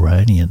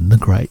Mediterranean, the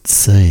Great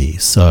Sea.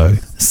 So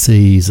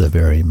seas are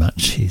very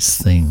much his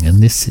thing.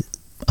 And this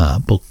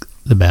book,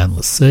 The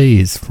Boundless Sea,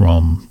 is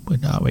from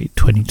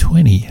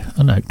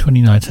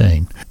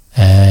 2019,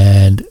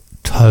 and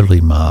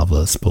totally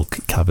marvellous book.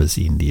 It covers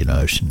the Indian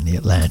Ocean, the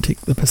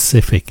Atlantic, the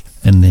Pacific,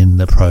 and then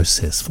the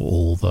process for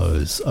all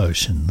those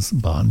oceans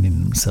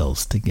binding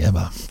themselves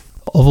together.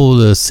 Of all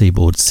the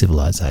seaboard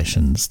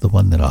civilizations, the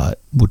one that I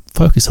would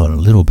focus on a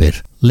little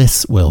bit,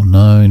 less well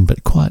known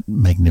but quite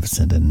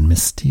magnificent and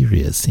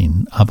mysterious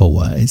in other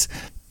ways,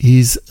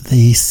 is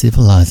the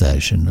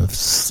civilization of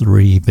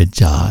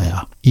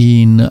Srivijaya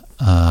in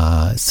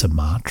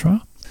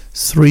Sumatra.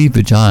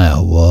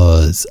 Srivijaya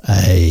was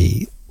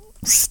a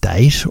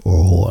state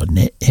or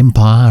an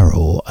empire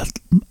or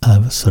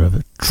a sort of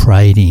a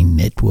trading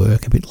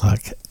network, a bit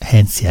like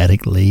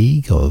Hanseatic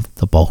League of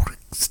the Baltic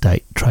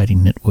state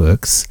trading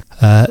networks,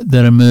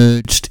 that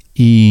emerged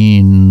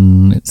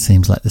in it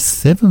seems like the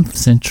 7th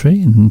century,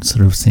 and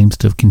sort of seems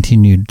to have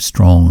continued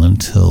strong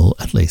until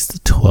at least the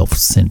 12th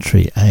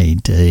century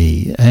AD.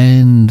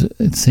 And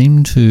it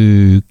seemed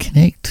to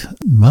connect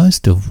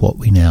most of what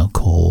we now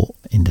call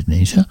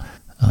Indonesia,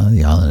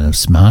 the island of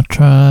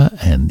Sumatra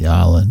and the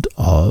island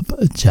of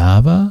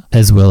Java,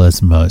 as well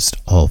as most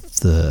of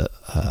the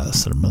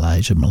sort of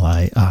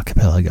Malay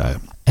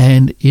archipelago.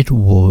 And it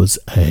was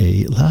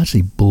a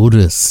largely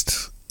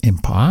Buddhist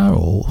empire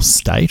or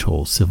state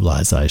or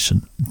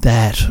civilization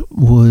that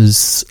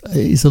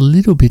is a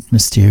little bit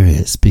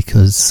mysterious,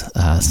 because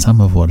some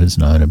of what is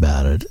known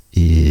about it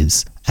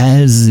is,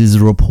 as is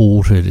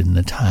reported in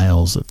the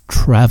tales of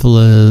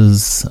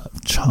travellers,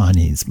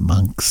 Chinese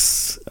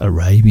monks,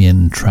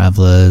 Arabian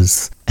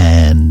travellers,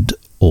 and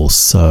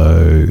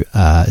also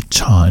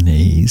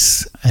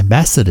Chinese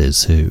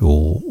ambassadors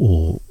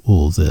or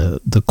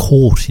the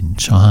court in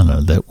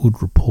China that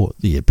would report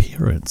the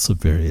appearance of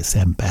various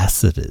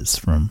ambassadors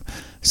from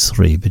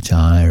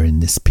Srivijaya in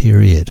this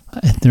period.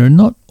 And there are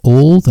not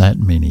all that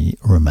many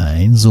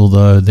remains,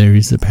 although there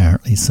is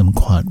apparently some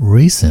quite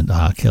recent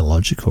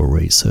archaeological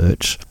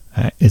research,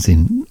 as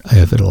in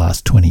over the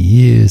last 20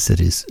 years,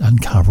 that is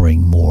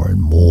uncovering more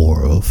and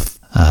more of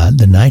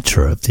the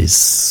nature of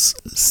this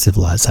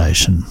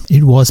civilization.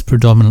 It was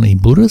predominantly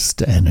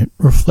Buddhist, and it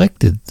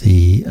reflected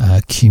the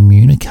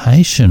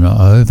communication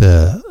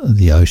over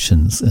the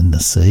oceans and the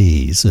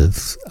seas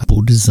of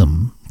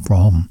Buddhism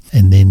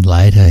and then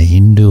later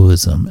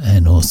Hinduism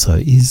and also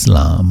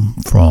Islam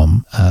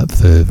from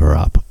further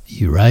up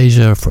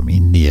Eurasia, from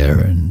India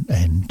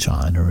and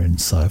China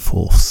and so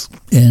forth.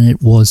 And it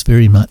was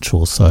very much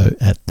also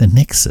at the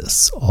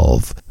nexus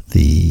of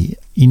the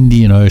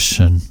Indian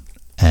Ocean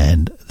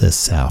and the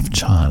South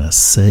China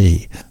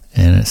Sea.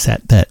 And it's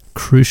at that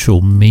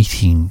crucial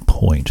meeting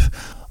point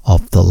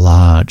of the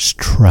large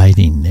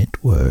trading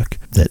network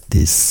that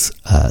this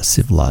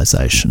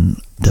civilization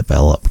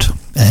developed.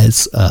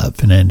 As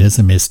Fernandez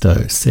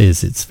Amesto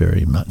says, it's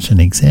very much an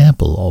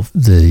example of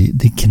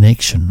the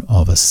connection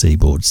of a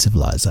seaboard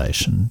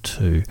civilization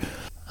to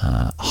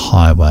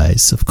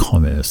highways of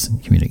commerce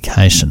and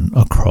communication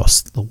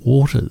across the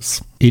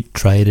waters. It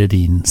traded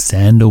in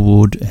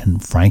sandalwood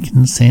and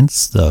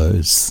frankincense,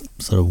 those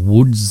sort of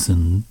woods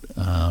and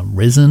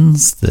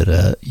resins that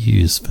are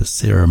used for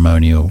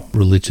ceremonial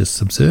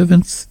religious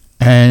observance,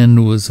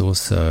 and was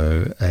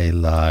also a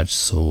large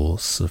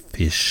source of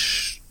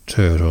fish,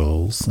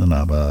 turtles and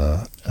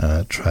other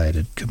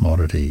traded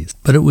commodities.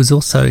 But it was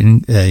also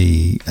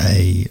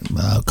a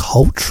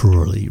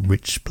culturally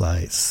rich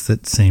place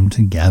that seemed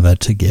to gather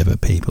together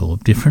people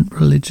of different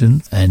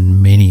religions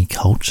and many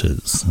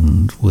cultures,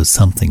 and was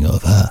something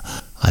of a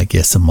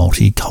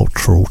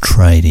multicultural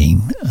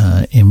trading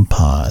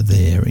empire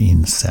there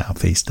in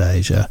Southeast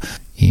Asia,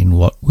 in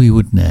what we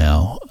would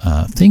now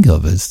think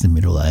of as the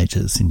Middle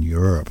Ages in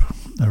Europe,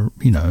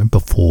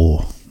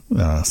 before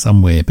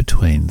somewhere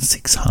between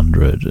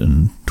 600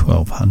 and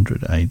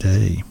 1200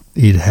 AD.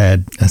 It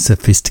had a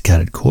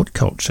sophisticated court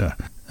culture,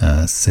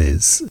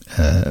 says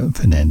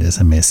Fernandez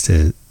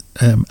Amesto,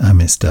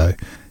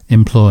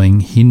 employing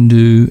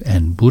Hindu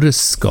and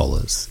Buddhist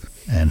scholars,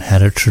 and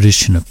had a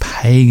tradition of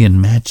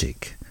pagan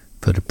magic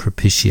for the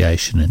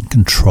propitiation and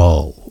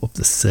control of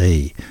the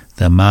sea.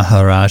 The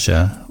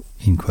Maharaja,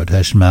 in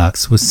quotation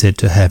marks, was said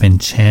to have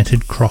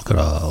enchanted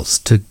crocodiles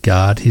to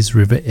guard his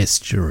river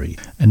estuary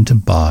and to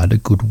buy the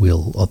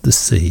goodwill of the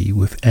sea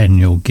with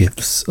annual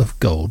gifts of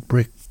gold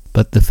brick.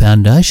 But the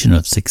foundation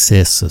of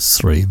success of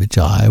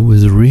Srivijaya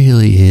was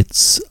really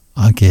its,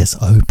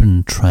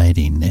 open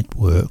trading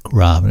network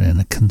rather than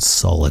a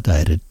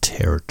consolidated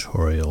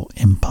territorial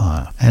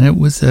empire. And it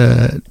was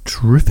a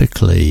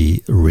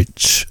terrifically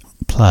rich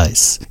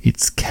place.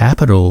 Its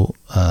capital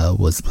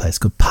was a place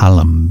called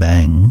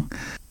Palembang,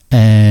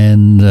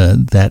 and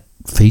that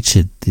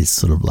featured this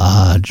sort of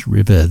large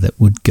river that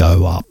would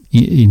go up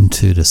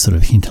into the sort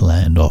of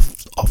hinterland off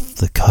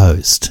the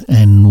coast,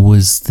 and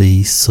was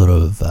the sort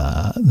of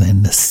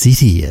then the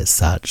city as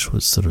such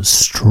was sort of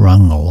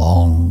strung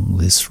along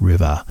this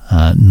river,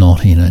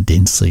 not in a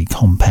densely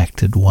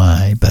compacted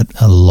way, but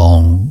a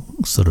long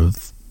sort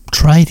of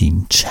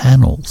trading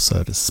channel,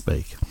 so to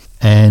speak.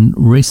 And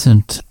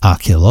recent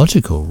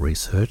archaeological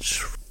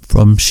research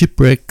from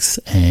shipwrecks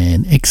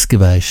and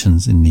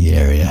excavations in the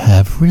area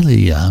have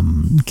really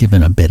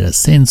given a better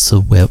sense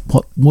of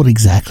what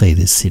exactly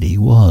this city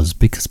was,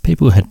 because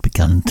people had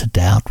begun to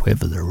doubt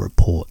whether the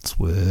reports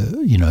were,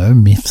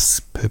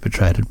 myths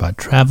perpetrated by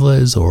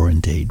travellers or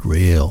indeed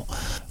real.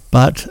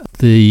 But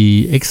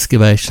the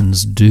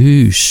excavations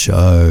do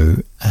show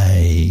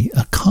a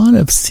kind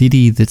of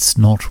city that's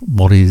not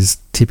what is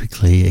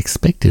typically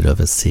expected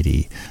of a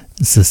city.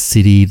 It's a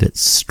city that's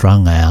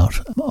strung out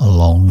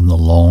along the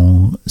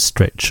long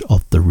stretch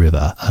of the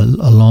river, a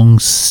long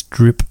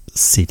strip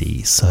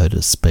city, so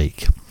to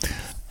speak.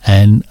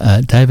 And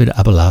David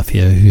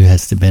Abulafia, who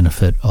has the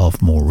benefit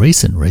of more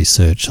recent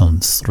research on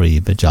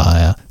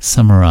Srivijaya,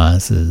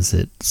 summarises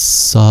it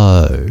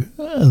so.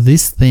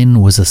 This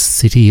then was a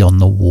city on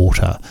the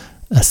water,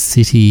 a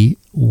city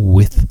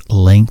with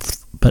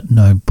length but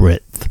no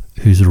breadth,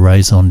 path whose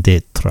raison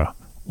d'etre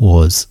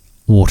was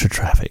water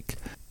traffic.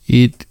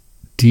 It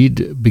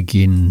did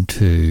begin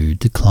to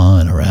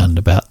decline around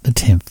about the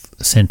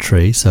 10th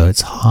century, so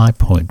its high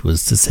point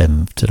was the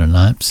 7th to the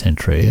 9th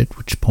century, at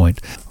which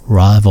point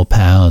rival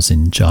powers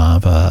in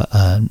Java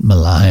and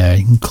Malaya,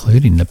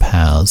 including the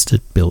powers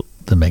that built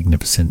the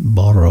magnificent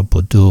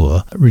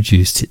Borobudur,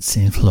 reduced its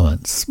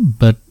influence.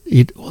 But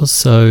it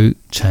also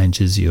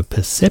changes your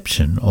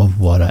perception of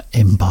what an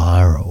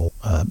empire or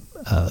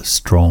a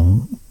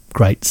strong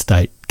great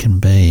state can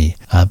be.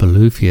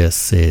 Abulafia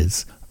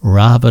says,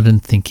 rather than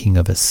thinking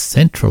of a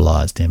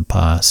centralised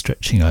empire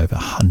stretching over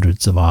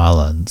hundreds of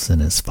islands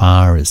and as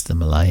far as the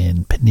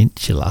Malayan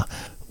Peninsula,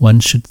 one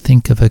should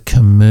think of a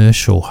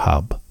commercial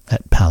hub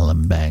at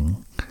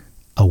Palembang,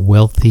 a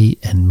wealthy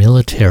and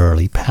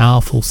militarily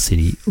powerful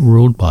city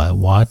ruled by a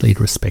widely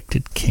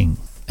respected king.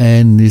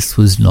 And this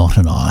was not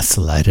an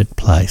isolated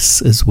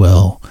place as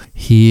well.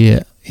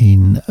 Here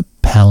in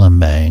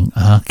Palembang,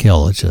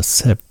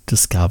 archaeologists have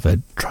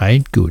discovered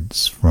trade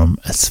goods from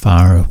as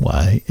far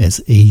away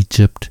as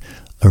Egypt,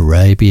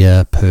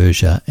 Arabia,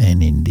 Persia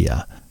and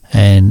India,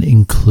 and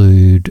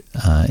including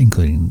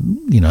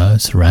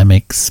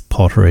ceramics,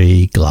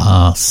 pottery,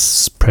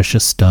 glass,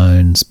 precious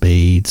stones,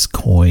 beads,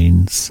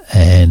 coins,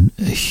 and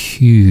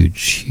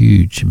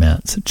huge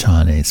amounts of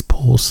Chinese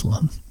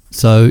porcelain.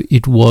 So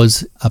it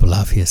was,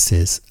 Abulafia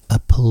says, a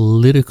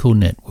political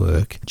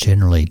network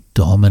generally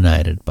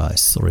dominated by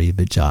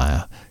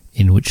Srivijaya,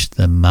 in which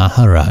the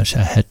Maharaja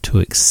had to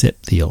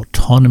accept the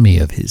autonomy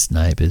of his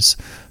neighbours,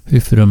 who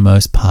for the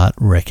most part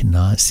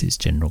recognised his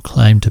general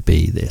claim to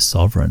be their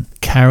sovereign,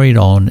 carried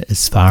on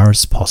as far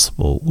as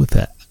possible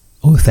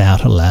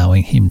without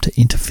allowing him to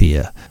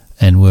interfere,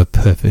 and were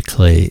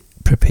perfectly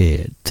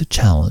prepared to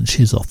challenge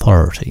his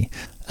authority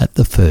at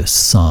the first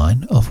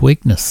sign of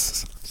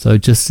weakness. So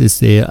just as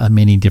there are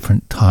many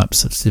different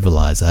types of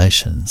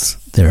civilizations,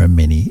 there are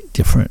many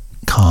different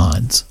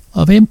kinds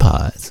of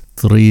empires.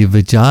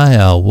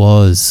 Srivijaya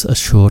was a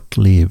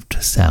short-lived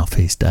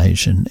Southeast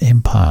Asian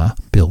empire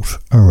built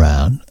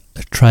around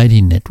a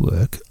trading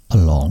network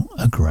along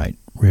a great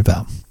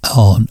river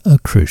on a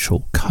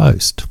crucial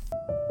coast.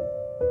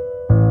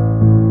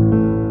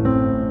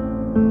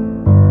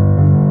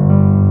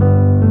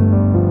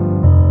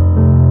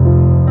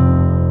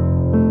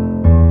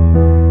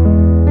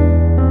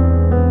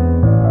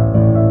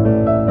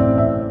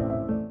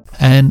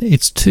 And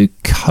it's to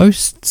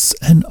coasts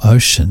and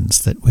oceans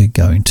that we're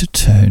going to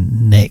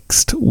turn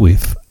next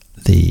with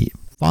the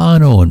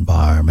final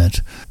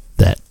environment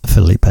that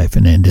Felipe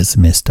Fernandez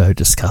Mesto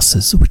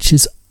discusses, which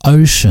is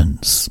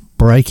oceans,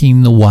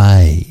 breaking the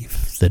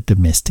wave, the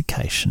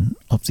domestication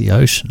of the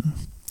ocean.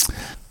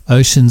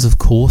 Oceans, of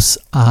course,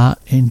 are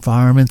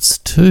environments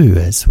too,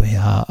 as we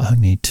are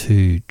only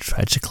too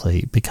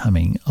tragically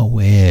becoming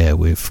aware,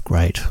 with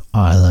great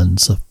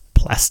islands of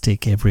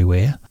plastic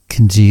everywhere,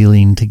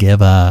 congealing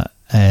together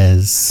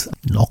as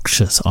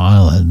noxious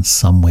islands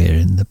somewhere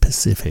in the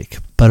Pacific.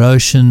 But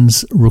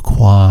oceans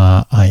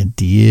require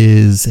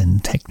ideas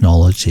and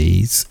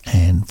technologies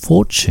and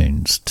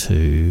fortunes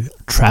to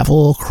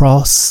travel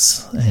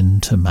across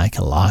and to make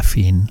a life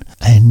in,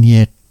 and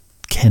yet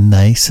can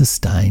they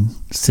sustain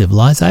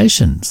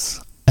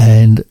civilizations?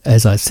 And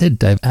as I said,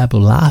 Dave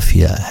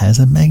Abulafia has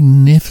a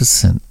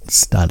magnificent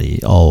study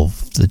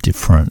of the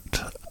different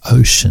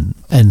ocean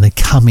and the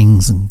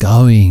comings and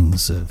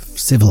goings of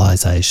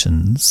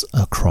civilizations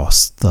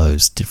across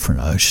those different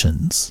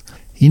oceans.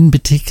 In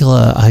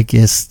particular, I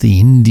guess the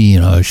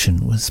Indian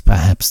Ocean was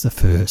perhaps the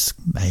first,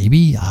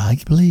 maybe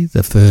arguably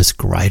the first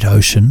great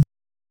ocean.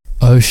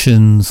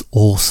 Oceans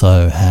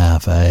also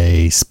have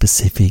a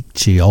specific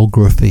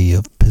geography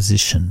of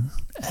position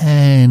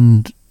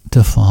and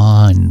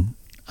define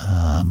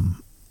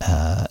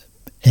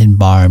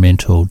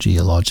environmental,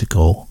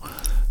 geological,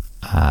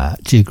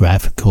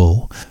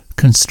 geographical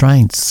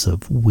constraints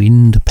of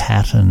wind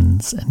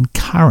patterns and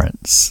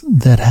currents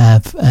that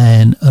have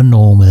an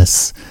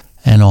enormous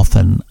and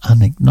often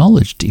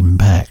unacknowledged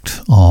impact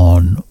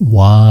on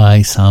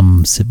why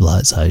some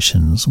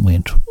civilizations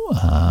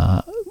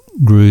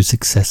grew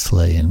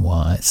successfully and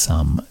why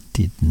some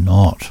did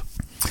not.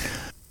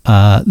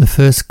 The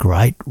first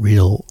great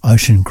real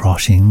ocean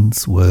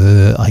crossings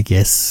were, I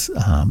guess,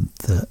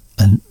 the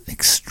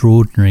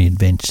extraordinary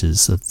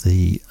adventures of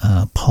the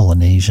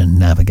Polynesian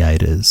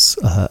navigators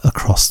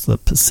across the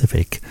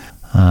Pacific,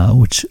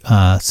 which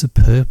are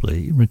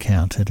superbly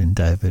recounted in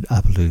David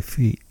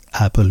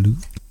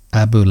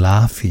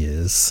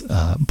Abulafia's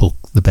book,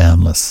 The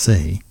Boundless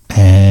Sea,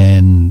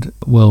 and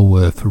well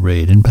worth a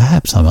read. And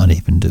perhaps I might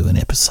even do an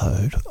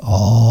episode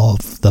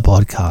of the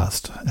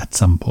podcast at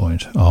some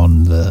point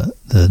on the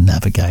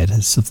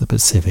navigators of the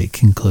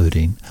Pacific,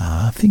 including,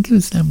 I think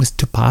his name was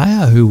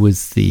Tupaia, who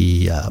was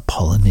the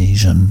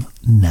Polynesian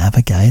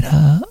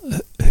navigator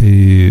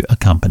who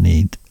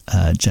accompanied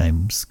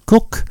James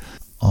Cook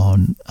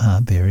on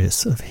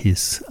various of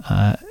his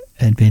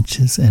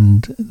adventures,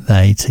 and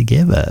they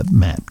together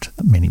mapped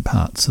many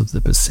parts of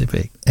the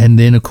Pacific. And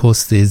then, of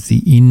course, there's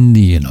the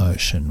Indian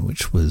Ocean,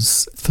 which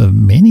was for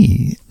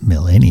many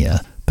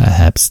millennia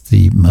perhaps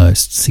the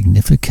most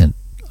significant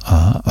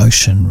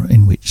ocean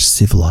in which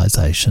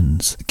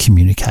civilizations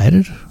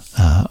communicated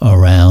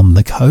around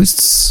the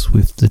coasts,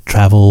 with the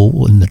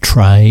travel and the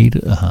trade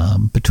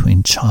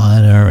between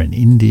China and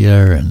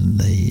India and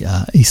the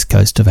east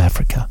coast of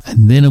Africa.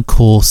 And then, of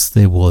course,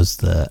 there was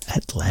the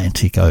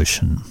Atlantic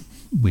Ocean,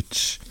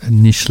 which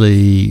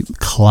initially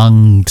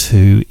clung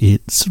to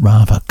its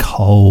rather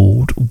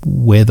cold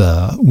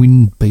weather,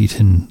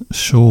 wind-beaten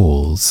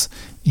shores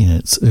in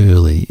its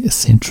early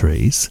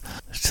centuries,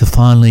 to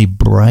finally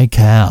break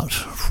out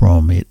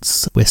from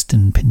its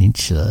western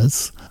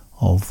peninsulas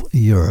of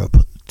Europe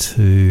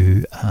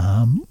to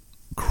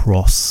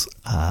cross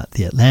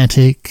the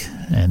Atlantic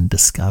and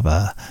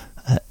discover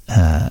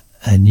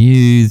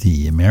anew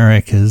the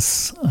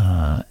Americas,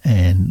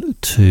 and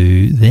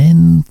to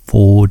then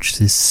forge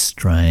this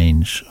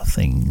strange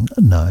thing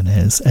known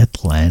as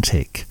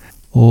Atlantic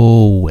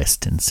or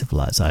Western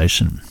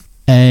civilization.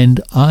 And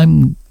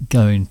I'm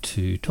going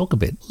to talk a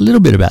little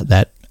bit about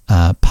that,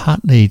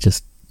 partly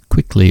just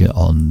quickly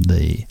on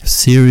the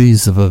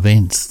series of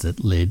events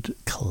that led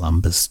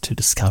Columbus to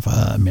discover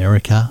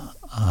America,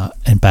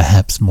 and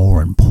perhaps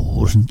more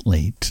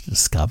importantly to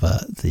discover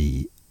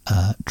the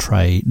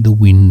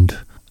wind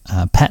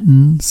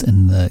patterns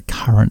and the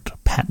current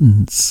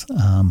patterns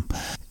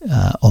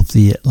of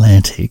the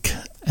Atlantic,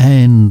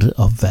 and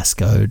of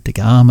Vasco da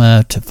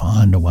Gama to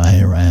find a way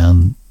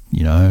around,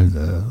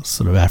 the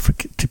sort of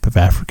tip of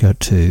Africa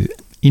to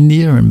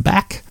India and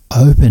back,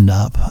 opened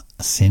up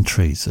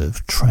centuries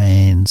of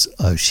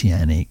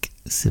transoceanic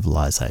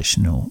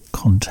civilizational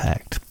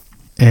contact.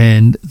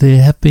 And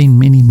there have been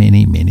many,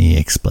 many, many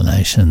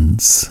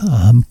explanations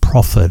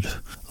proffered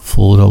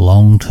for the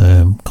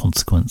long-term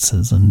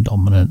consequences and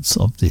dominance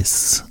of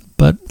this.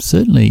 But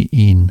certainly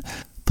in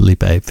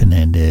Felipe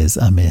Fernandez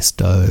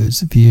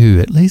Amesto's view,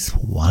 at least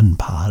one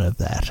part of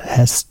that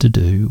has to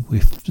do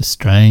with the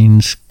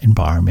strange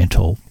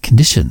environmental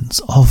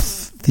conditions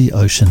of the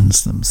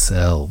oceans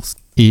themselves.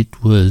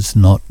 It was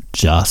not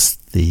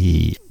just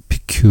the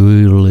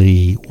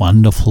peculiarly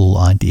wonderful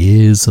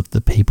ideas of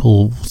the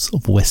peoples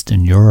of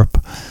Western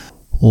Europe,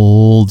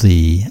 or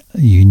the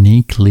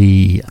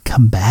uniquely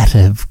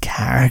combative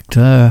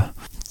character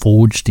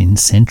forged in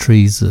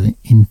centuries of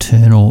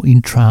internal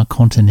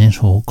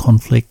intracontinental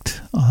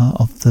conflict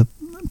of the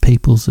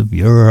peoples of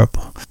Europe,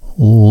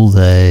 all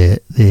their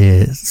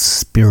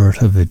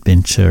spirit of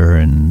adventure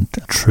and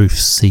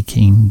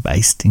truth-seeking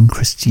based in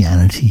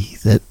Christianity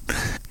that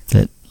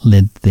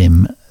led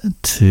them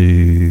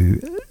to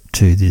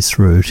this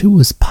route. It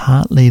was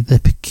partly the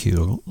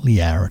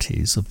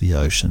peculiarities of the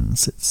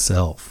oceans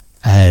itself.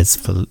 As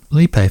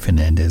Felipe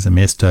Fernandez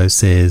Amesto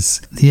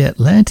says, the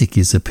Atlantic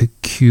is a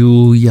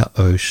peculiar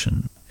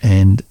ocean,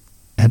 and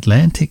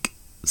Atlantic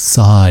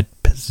side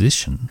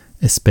position,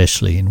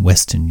 especially in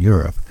Western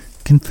Europe,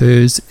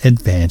 confers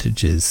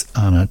advantages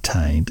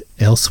unattained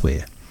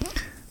elsewhere,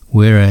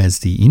 whereas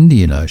the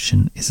Indian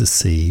Ocean is a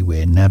sea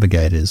where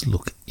navigators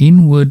look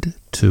inward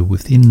to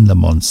within the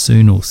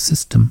monsoonal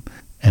system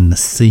and the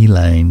sea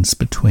lanes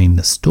between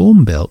the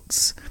storm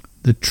belts.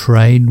 The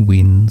trade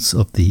winds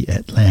of the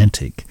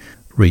Atlantic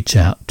reach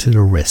out to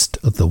the rest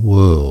of the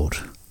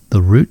world.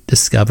 The route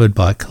discovered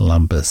by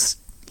Columbus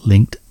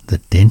linked the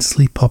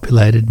densely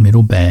populated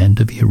middle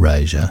band of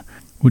Eurasia,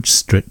 which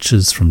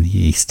stretches from the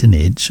eastern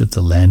edge of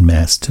the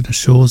landmass to the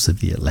shores of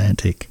the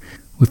Atlantic,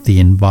 with the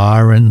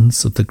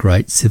environs of the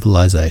great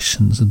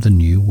civilizations of the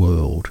New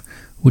World,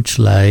 which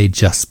lay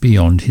just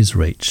beyond his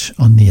reach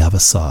on the other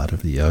side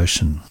of the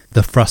ocean.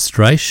 The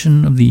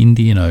frustration of the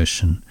Indian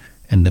Ocean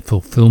and the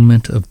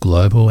fulfillment of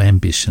global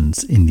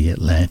ambitions in the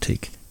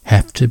Atlantic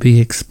have to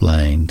be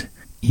explained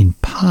in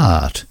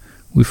part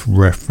with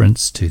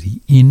reference to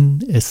the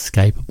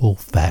inescapable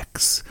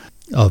facts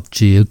of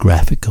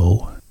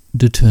geographical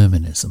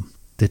determinism,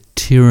 the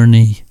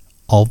tyranny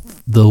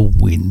of the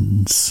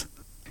winds.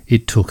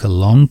 It took a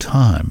long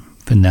time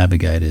for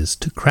navigators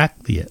to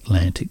crack the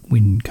Atlantic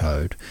wind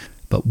code,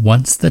 but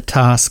once the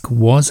task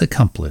was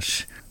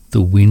accomplished,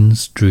 the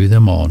winds drew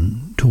them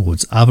on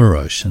towards other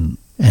oceans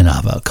and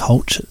other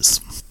cultures.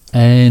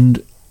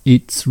 And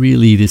it's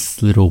really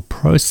this little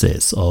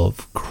process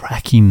of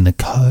cracking the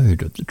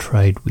code of the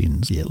trade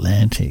winds, the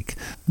Atlantic,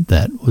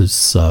 that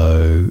was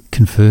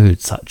conferred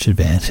such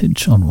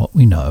advantage on what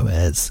we know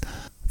as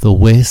the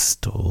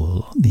West,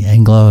 or the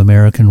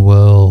Anglo-American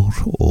world,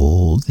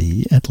 or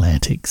the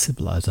Atlantic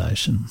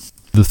civilization.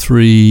 The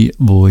three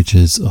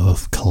voyages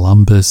of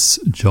Columbus,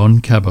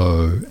 John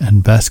Cabot,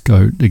 and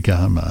Vasco da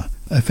Gama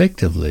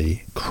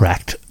effectively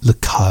cracked the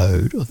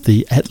code of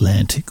the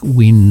Atlantic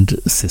wind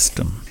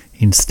system.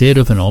 Instead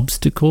of an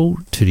obstacle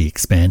to the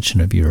expansion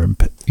of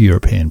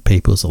European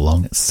peoples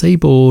along its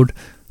seaboard,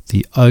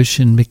 the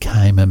ocean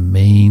became a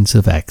means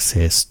of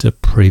access to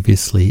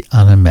previously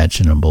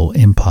unimaginable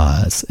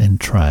empires and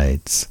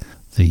trades.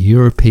 The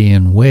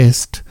European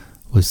West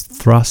was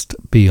thrust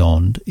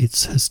beyond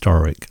its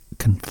historic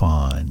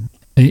confine.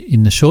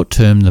 In the short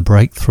term, the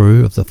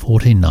breakthrough of the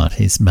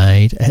 1490s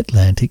made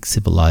Atlantic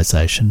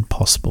civilization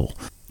possible.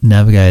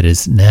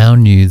 navigators now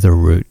knew the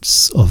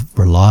routes of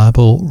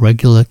reliable,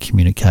 regular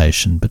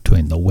communication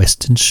between the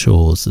western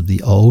shores of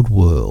the Old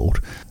World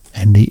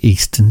and the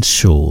eastern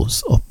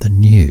shores of the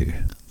New.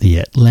 The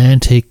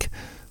Atlantic,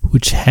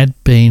 which had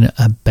been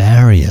a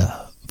barrier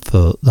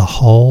for the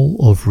whole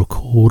of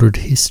recorded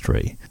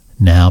history,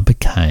 now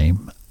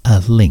became a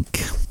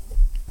link.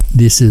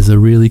 This is a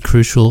really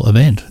crucial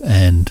event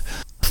and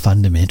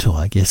fundamental,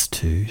 I guess,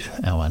 to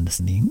our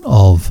understanding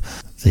of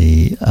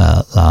the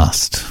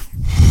last,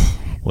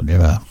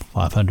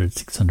 500,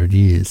 600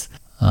 years.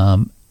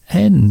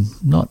 And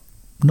not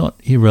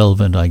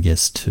irrelevant, I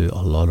guess, to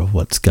a lot of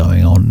what's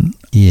going on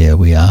here.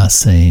 We are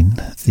seeing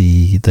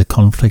the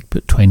conflict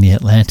between the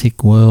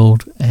Atlantic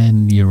world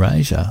and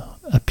Eurasia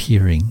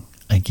appearing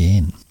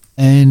again.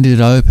 And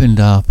it opened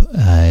up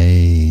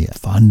a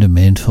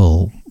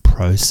fundamental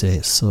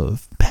process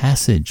of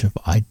passage of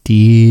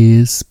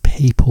ideas,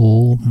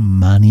 people,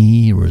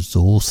 money,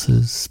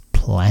 resources,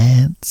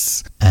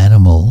 plants,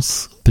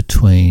 animals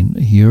between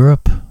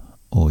Europe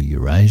or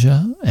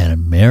Eurasia and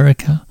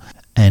America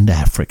and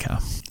Africa.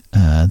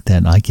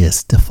 That, I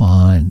guess,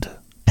 defined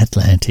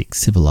Atlantic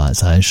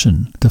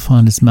civilization,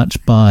 defined as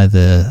much by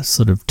the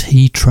sort of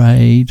tea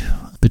trade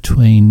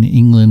between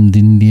England,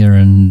 India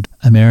and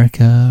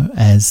America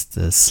as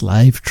the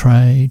slave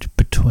trade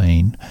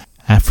between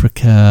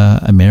Africa,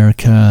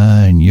 America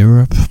and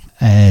Europe,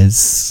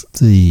 as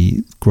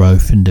the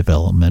growth and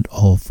development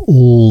of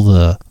all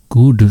the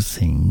good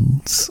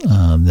things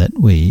that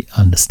we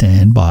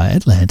understand by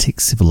Atlantic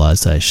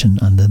civilization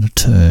under the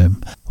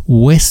term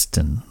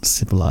Western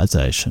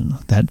civilization.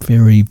 That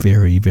very,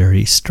 very,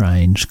 very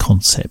strange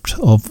concept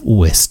of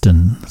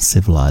Western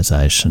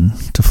civilization,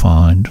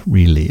 defined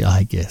really,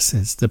 I guess,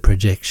 as the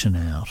projection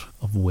out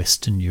of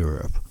Western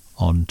Europe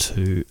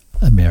onto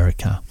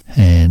America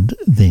and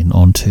then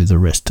onto the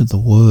rest of the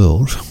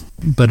world.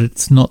 But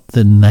it's not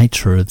the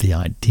nature of the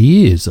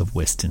ideas of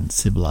Western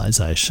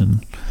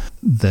civilization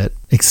that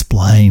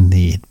explain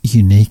the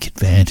unique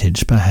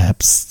advantage,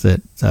 perhaps,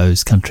 that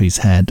those countries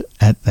had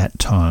at that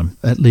time,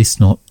 at least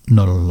not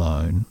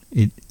alone.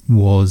 It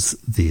was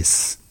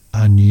this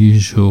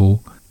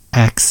unusual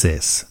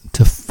access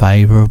to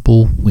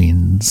favourable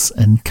winds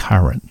and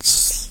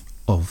currents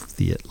of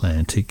the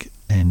Atlantic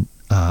and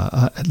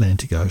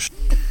Atlantic Ocean.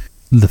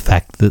 The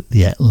fact that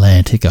the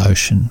Atlantic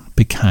Ocean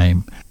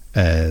became,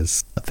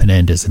 as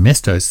Fernandez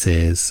Amesto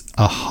says,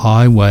 a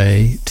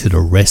highway to the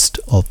rest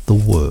of the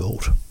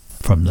world.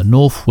 From the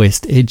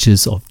northwest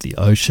edges of the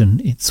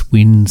ocean, its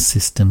wind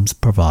systems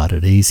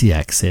provided easy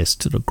access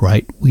to the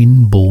great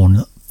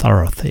wind-borne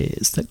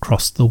thoroughfares that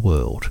cross the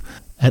world.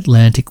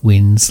 Atlantic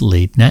winds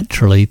lead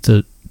naturally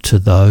to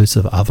those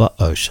of other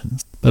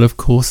oceans. But of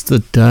course, the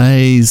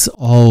days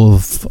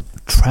of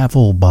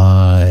travel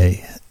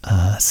by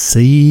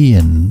sea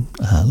and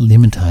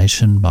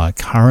limitation by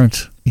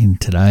current in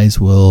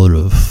today's world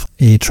of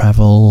air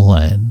travel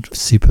and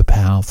super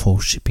powerful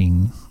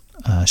shipping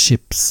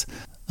ships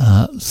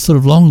sort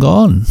of long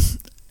gone.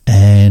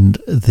 And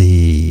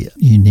the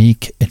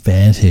unique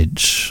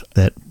advantage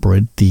that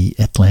bred the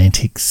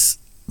Atlantic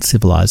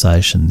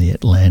civilization, the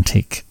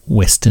Atlantic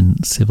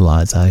Western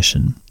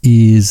civilization,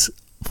 is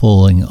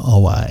falling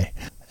away.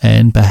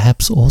 And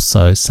perhaps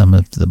also some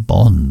of the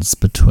bonds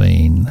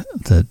between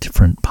the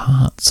different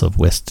parts of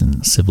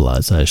Western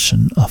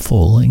civilization are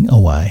falling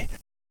away.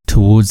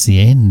 Towards the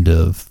end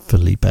of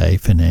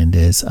Felipe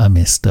Fernandez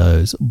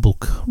Amesto's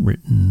book,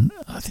 written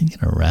I think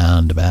in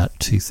around about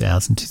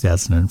 2000,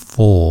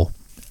 2004,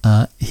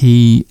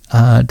 he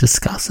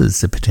discusses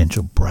the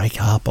potential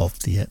break-up of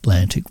the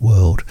Atlantic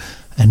world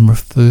and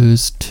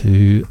refers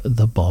to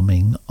the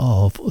bombing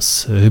of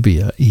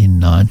Serbia in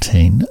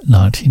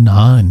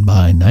 1999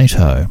 by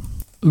NATO,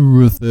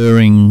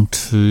 referring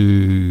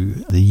to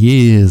the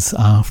years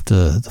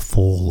after the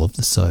fall of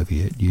the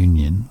Soviet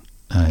Union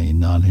in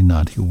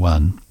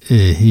 1991.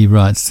 He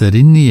writes that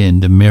in the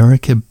end,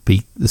 America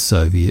beat the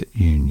Soviet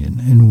Union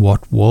in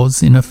what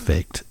was in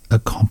effect a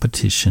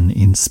competition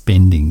in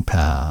spending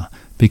power,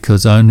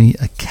 because only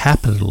a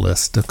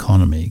capitalist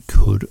economy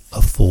could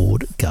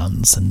afford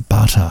guns and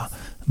butter.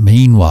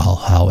 Meanwhile,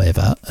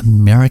 however,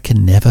 America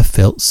never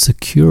felt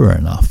secure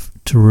enough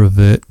to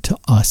revert to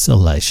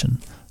isolation.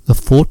 The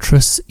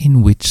fortress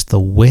in which the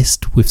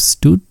West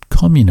withstood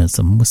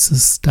communism was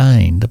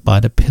sustained by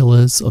the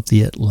pillars of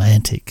the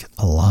Atlantic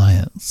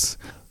Alliance.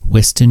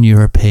 Western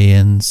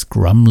Europeans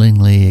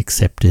grumblingly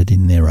accepted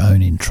in their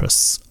own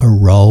interests a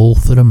role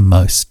for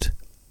most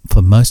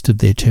of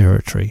their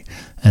territory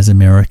as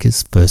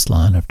America's first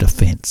line of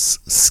defence,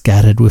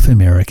 scattered with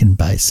American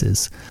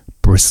bases,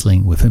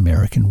 bristling with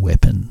American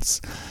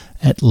weapons.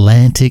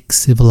 Atlantic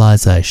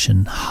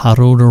civilization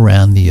huddled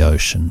around the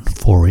ocean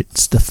for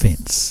its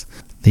defence.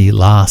 The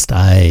last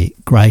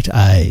great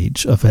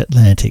age of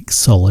Atlantic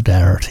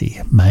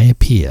solidarity may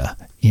appear,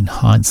 in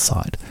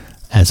hindsight,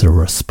 as a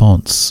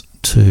response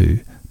to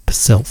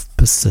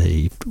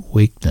self-perceived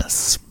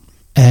weakness.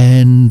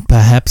 And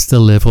perhaps the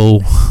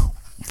level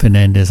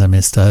Fernandez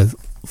Amesto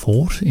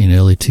thought in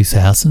early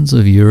 2000s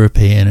of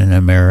European and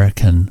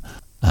American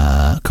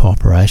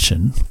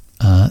cooperation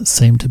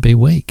seemed to be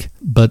weak.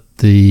 But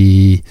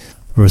the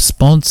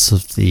response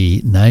of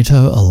the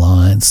NATO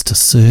alliance to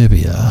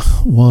Serbia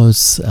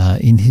was,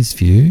 in his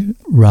view,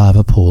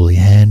 rather poorly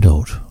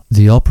handled.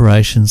 The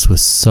operations were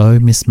so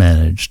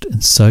mismanaged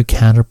and so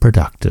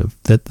counterproductive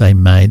that they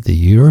made the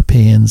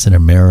Europeans and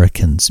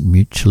Americans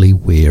mutually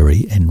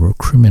wary and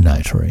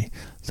recriminatory.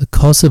 The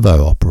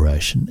Kosovo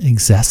operation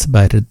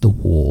exacerbated the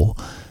war,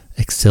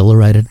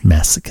 accelerated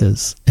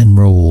massacres, and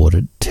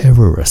rewarded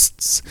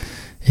terrorists.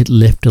 It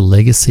left a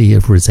legacy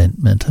of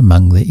resentment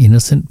among the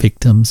innocent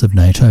victims of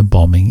NATO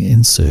bombing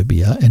in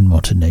Serbia and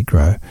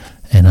Montenegro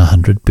and a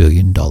 $100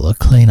 billion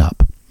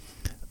cleanup.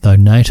 Though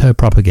NATO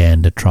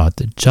propaganda tried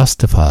to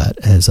justify it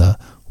as a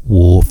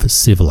war for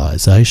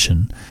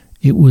civilization,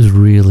 it was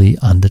really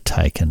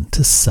undertaken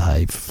to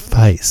save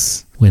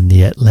face. When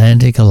the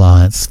Atlantic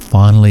Alliance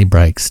finally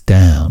breaks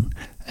down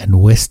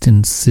and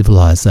Western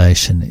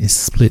civilization is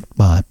split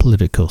by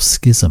political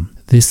schism,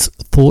 this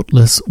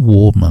thoughtless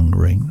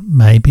warmongering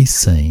may be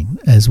seen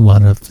as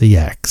one of the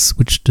acts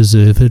which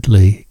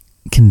deservedly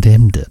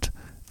condemned it,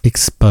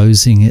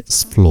 exposing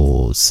its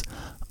flaws,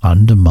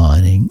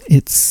 undermining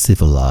its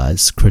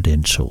civilized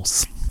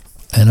credentials.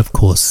 And of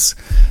course,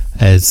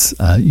 as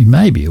you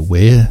may be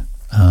aware,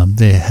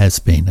 there has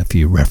been a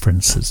few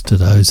references to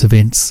those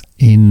events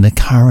in the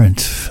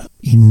current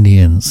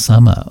Indian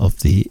summer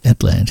of the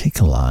Atlantic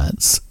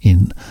Alliance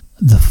in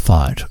the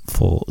fight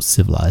for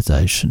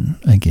civilization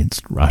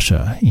against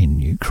Russia in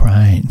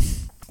Ukraine,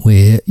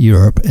 where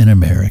Europe and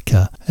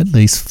America, at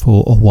least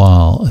for a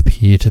while,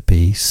 appear to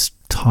be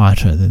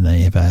tighter than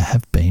they ever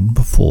have been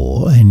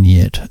before, and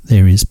yet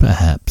there is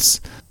perhaps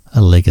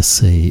a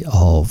legacy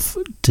of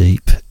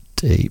deep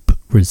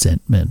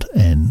resentment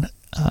and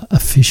a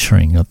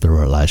fissuring of the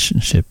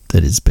relationship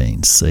that is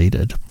being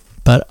seeded.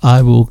 But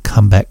I will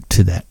come back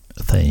to that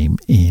theme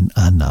in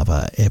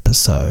another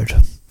episode,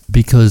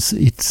 because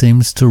it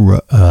seems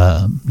to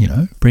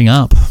bring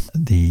up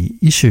the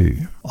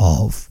issue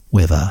of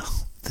whether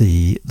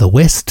the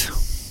West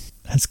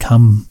has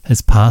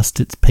passed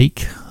its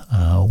peak,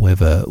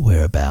 whether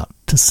we're about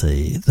to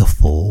see the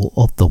fall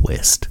of the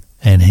West,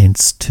 and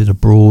hence to the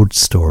broad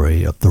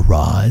story of the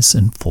rise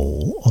and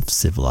fall of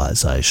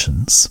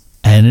civilizations.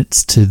 And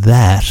it's to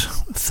that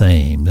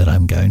theme that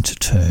I'm going to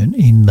turn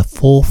in the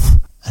fourth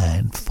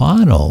and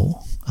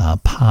final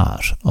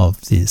part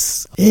of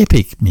this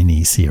epic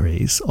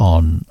mini-series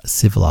on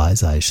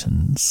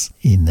civilizations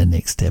in the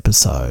next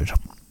episode.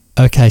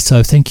 Okay,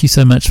 so thank you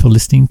so much for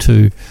listening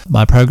to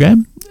my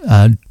program.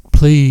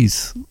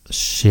 Please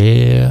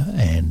share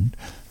and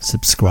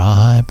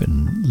subscribe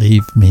and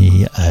leave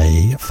me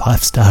a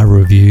 5-star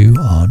review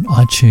on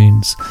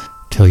iTunes.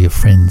 Tell your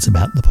friends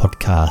about the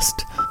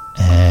podcast.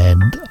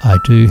 And I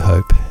do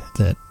hope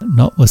that,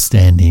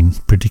 notwithstanding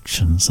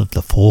predictions of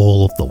the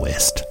fall of the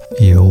West,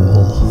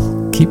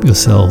 you'll keep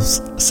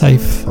yourselves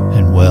safe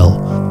and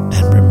well,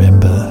 and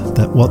remember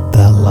that what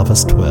thou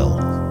lovest well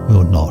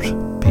will not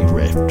be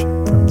reft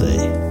from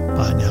thee.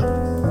 Bye now.